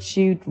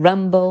 BitChute,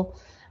 Rumble.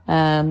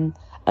 A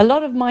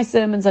lot of my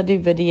sermons, I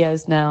do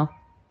videos now,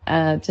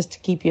 just to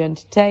keep you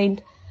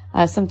entertained.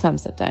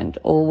 Sometimes I don't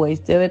always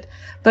do it,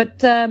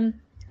 but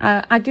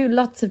I do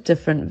lots of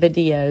different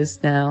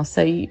videos now.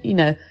 So, you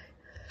know,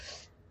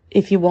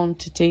 if you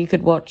wanted to, you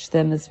could watch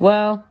them as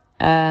well.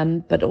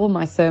 But all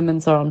my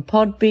sermons are on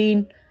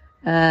Podbean.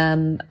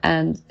 And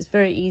it's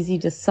very easy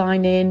to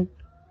sign in,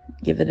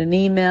 give it an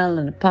email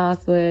and a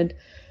password.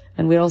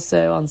 And we're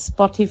also on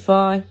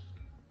Spotify,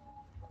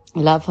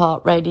 Love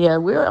Heart Radio.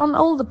 We're on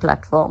all the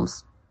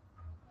platforms.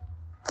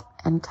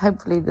 And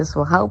hopefully this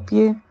will help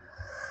you.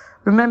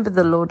 Remember,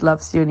 the Lord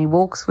loves you and He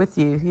walks with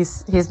you.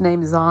 His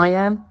name is I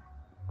Am.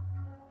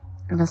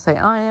 And I say,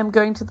 I am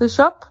going to the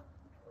shop.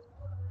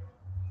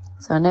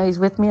 So I know He's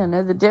with me. I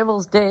know the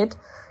devil's dead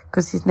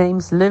because his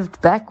name's lived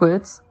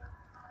backwards.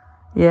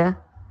 Yeah.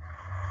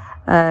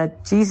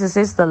 Jesus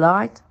is the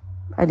light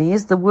and He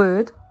is the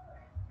Word.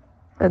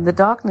 And the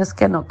darkness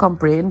cannot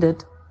comprehend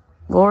it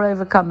or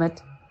overcome it.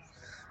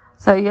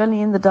 So you're only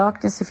in the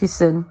darkness if you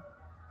sin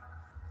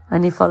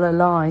and you follow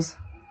lies.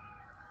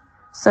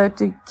 So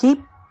to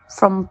keep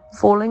from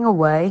falling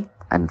away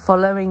and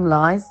following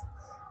lies,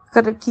 you've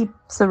got to keep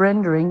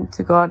surrendering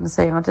to God and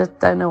saying, I just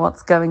don't know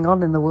what's going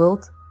on in the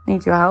world. I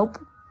need your help.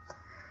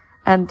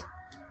 And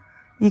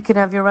you can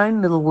have your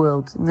own little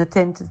world in the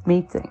tent of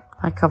meeting,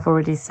 like I've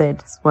already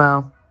said as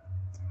well.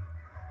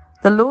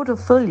 The Lord will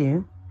fill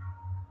you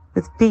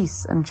with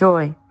peace and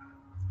joy. He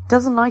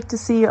doesn't like to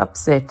see you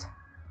upset.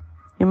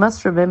 You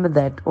must remember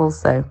that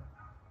also.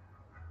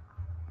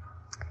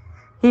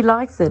 He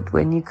likes it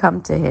when you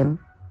come to Him,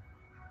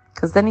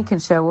 because then He can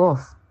show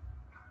off.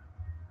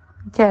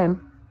 He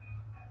can.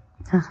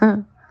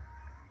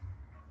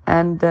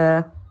 And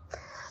there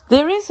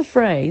is a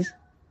phrase,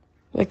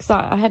 like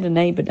I had a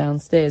neighbour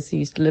downstairs who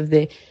used to live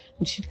there,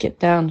 and she'd get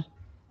down,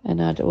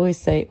 and I'd always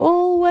say,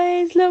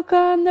 always look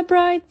on the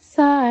bright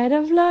side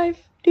of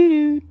life,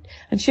 doo-doo.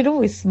 And she'd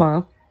always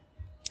smile.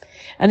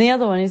 And the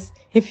other one is,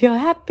 if you're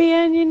happy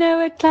and you know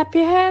it, clap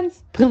your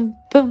hands, boom,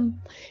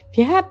 boom. If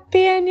you're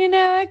happy and you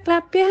know it,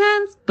 clap your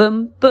hands,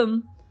 boom,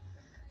 boom.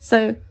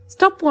 So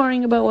stop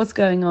worrying about what's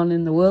going on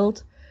in the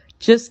world.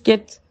 Just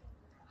get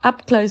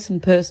up close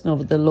and personal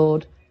with the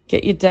Lord.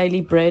 Get your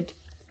daily bread.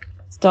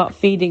 Start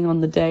feeding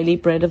on the daily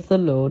bread of the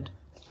Lord.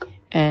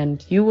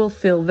 And you will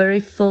feel very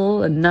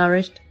full and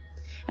nourished.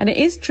 And it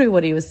is true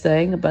what He was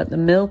saying about the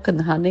milk and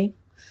the honey.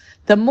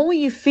 The more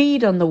you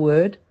feed on the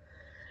Word,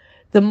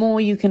 the more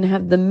you can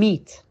have the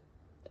meat,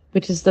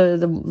 which is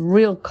the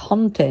real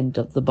content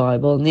of the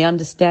Bible and the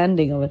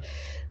understanding of it.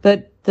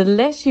 But the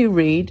less you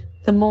read,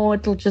 the more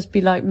it'll just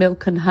be like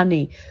milk and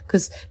honey.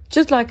 Because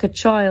just like a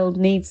child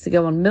needs to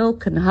go on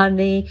milk and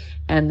honey,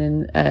 and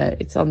then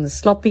it's on the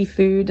sloppy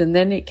food, and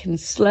then it can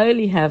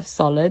slowly have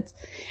solids.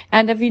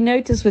 And have you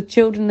noticed with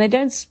children, they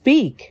don't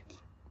speak?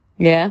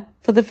 Yeah.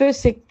 For the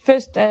first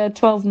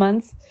 12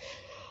 months,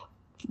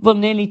 well,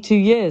 nearly 2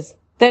 years,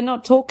 they're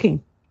not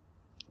talking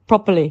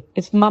properly.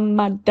 It's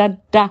mama,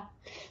 dada.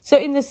 So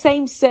in the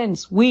same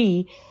sense,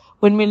 when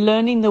we're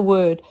learning the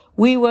Word,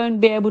 we won't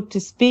be able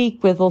to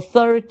speak with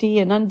authority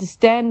and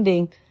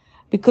understanding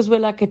because we're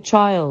like a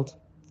child.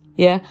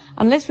 Yeah.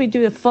 Unless we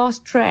do a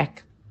fast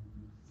track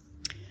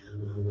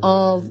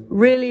of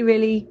really,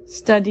 really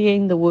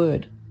studying the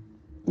Word.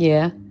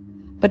 Yeah.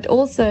 But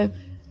also,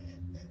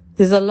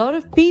 there's a lot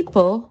of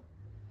people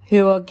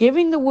who are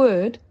giving the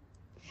Word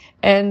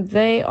and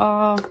they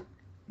are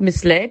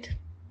misled.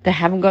 They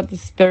haven't got the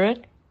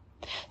Spirit.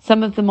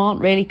 Some of them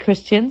aren't really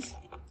Christians.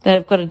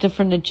 They've got a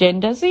different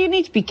agenda. So you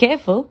need to be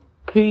careful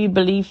who you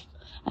believe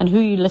and who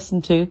you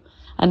listen to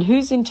and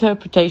whose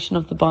interpretation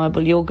of the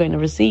Bible you're going to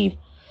receive.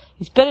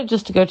 It's better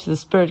just to go to the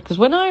Spirit. Because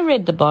when I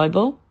read the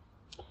Bible,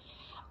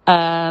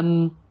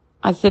 I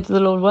said to the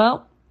Lord,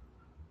 well,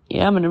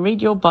 yeah, I'm going to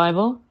read your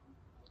Bible,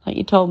 like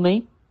you told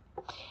me.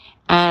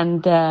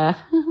 And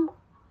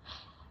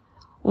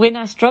when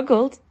I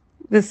struggled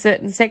with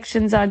certain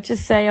sections, I'd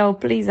just say, oh,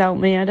 please help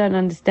me, I don't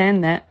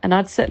understand that. And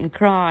I'd sit and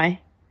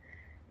cry,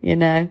 you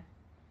know.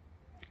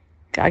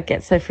 I'd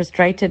get so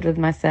frustrated with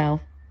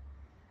myself.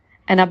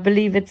 And I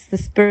believe it's the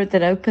Spirit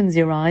that opens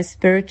your eyes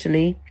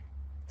spiritually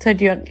so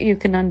you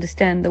can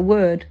understand the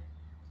Word.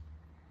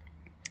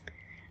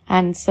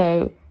 And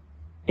so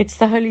it's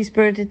the Holy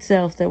Spirit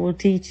itself that will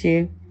teach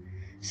you.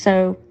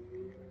 So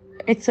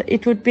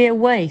it would be a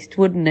waste,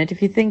 wouldn't it,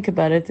 if you think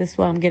about it? That's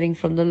what I'm getting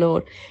from the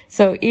Lord.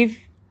 So if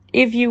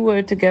you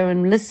were to go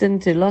and listen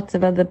to lots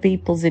of other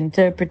people's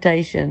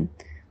interpretation,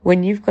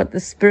 when you've got the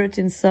Spirit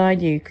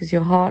inside you, because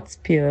your heart's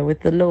pure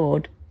with the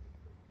Lord,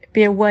 it'd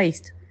be a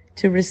waste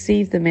to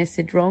receive the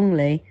message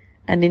wrongly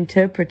and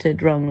interpret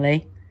it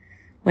wrongly,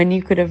 when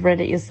you could have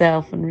read it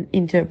yourself and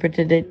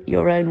interpreted it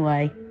your own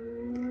way.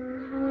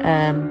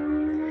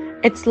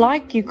 it's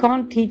like you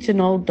can't teach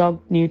an old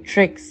dog new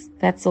tricks.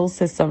 That's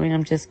also something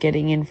I'm just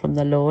getting in from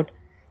the Lord.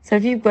 So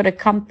if you've got a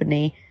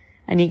company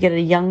and you get a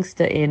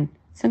youngster in,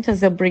 sometimes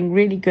they'll bring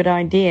really good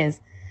ideas.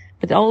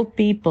 But old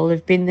people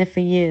who've been there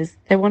for years,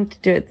 they want to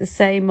do it the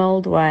same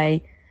old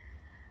way,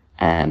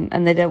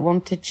 and they don't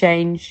want to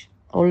change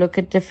or look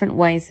at different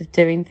ways of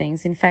doing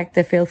things. In fact,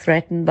 they feel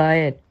threatened by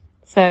it.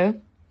 So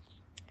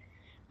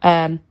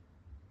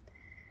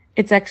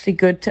it's actually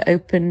good to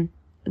open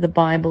the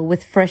Bible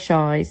with fresh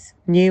eyes,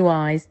 new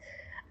eyes,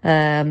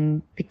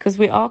 because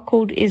we are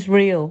called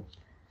Israel,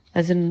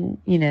 as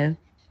in,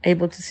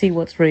 able to see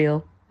what's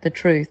real, the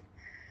truth.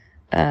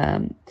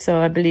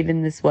 So I believe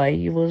in this way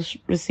you will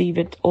receive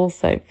it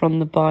also from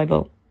the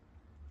Bible.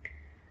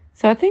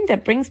 So I think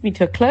that brings me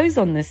to a close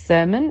on this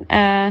sermon.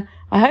 I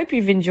hope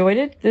you've enjoyed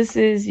it. This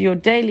is your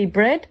daily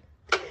bread.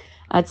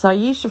 It's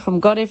Aisha from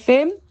God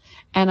FM,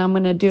 and I'm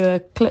going to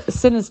do a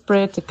sinner's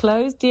prayer to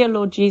close. Dear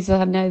Lord Jesus,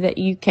 I know that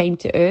you came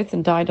to earth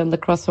and died on the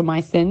cross for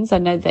my sins. I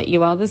know that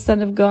you are the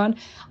Son of God.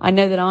 I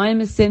know that I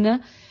am a sinner,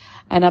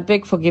 and I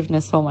beg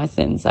forgiveness for my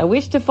sins. I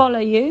wish to follow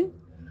you.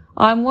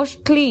 I am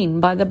washed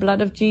clean by the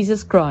blood of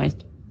Jesus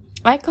Christ.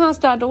 I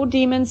cast out all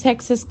demons,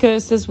 hexes,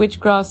 curses,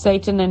 witchcraft,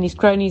 Satan and his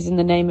cronies in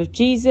the name of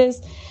Jesus.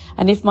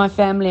 And if my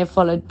family have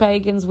followed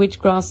pagans,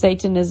 witchcraft,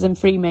 Satanism,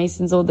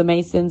 Freemasons or the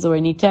Masons or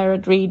any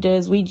tarot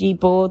readers, Ouija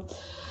boards,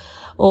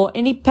 or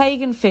any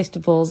pagan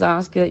festivals, I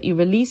ask that you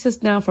release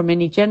us now from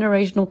any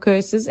generational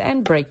curses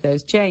and break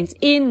those chains.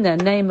 In the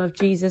name of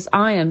Jesus,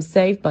 I am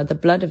saved by the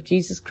blood of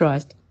Jesus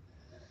Christ.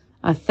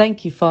 I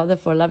thank you, Father,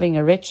 for loving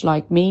a wretch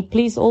like me.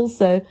 Please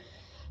also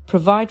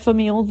provide for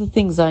me all the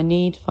things I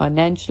need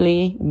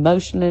financially,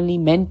 emotionally,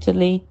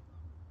 mentally,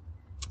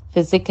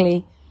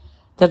 physically,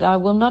 that I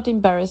will not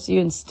embarrass you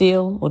and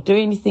steal or do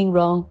anything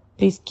wrong.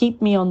 Please keep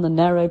me on the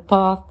narrow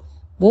path.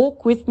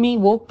 Walk with me,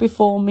 walk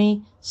before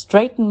me,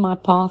 straighten my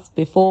path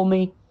before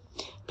me.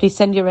 Please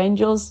send your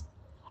angels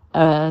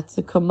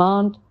to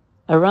command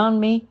around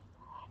me,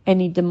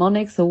 any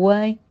demonics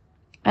away,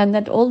 and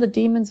that all the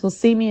demons will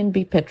see me and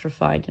be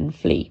petrified and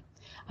flee.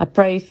 I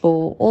pray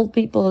for all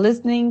people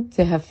listening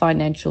to have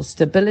financial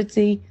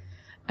stability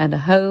and a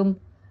home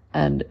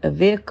and a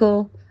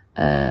vehicle,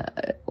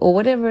 or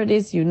whatever it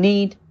is you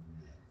need,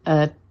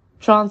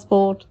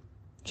 transport,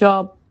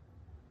 job,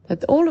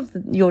 that all of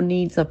your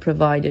needs are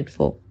provided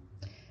for,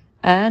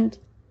 and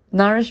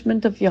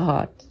nourishment of your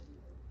heart,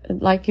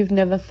 like you've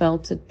never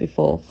felt it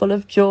before, full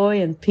of joy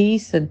and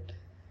peace and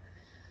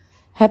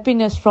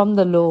happiness from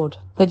the Lord,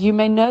 that you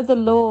may know the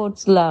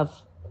Lord's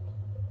love,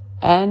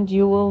 and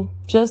you will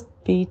just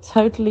be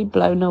totally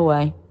blown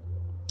away.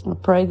 I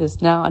pray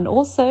this now. And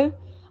also,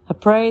 I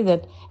pray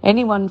that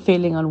anyone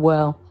feeling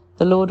unwell,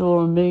 the Lord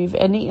will remove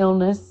any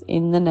illness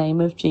in the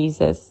name of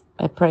Jesus.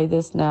 I pray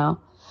this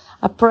now.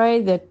 I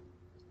pray that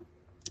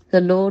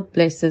the Lord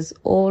blesses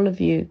all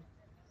of you.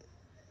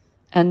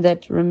 And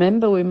that,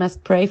 remember, we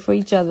must pray for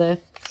each other,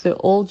 so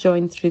all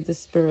join through the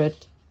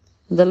Spirit.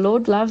 The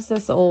Lord loves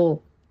us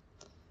all.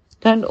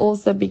 Don't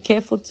also be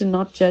careful to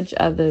not judge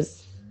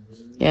others.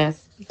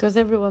 Yes, because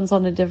everyone's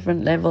on a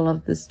different level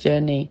of this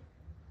journey.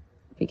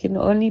 We can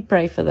only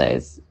pray for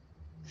those.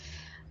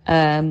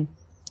 So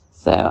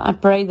I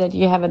pray that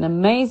you have an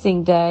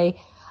amazing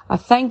day. I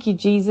thank you,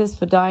 Jesus,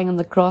 for dying on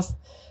the cross,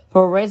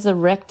 for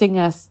resurrecting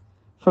us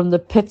from the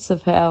pits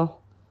of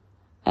hell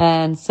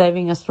and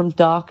saving us from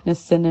darkness,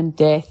 sin, and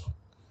death,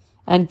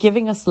 and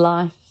giving us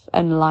life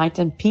and light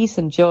and peace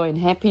and joy and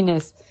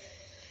happiness.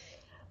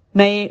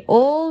 May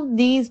all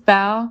these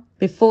bow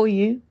before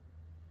you,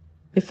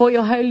 before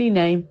your holy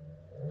name,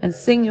 and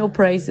sing your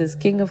praises,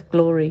 King of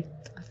glory.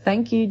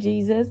 Thank you,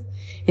 Jesus.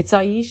 It's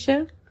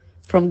Aisha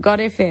from God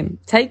FM.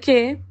 Take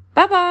care.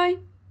 Bye-bye.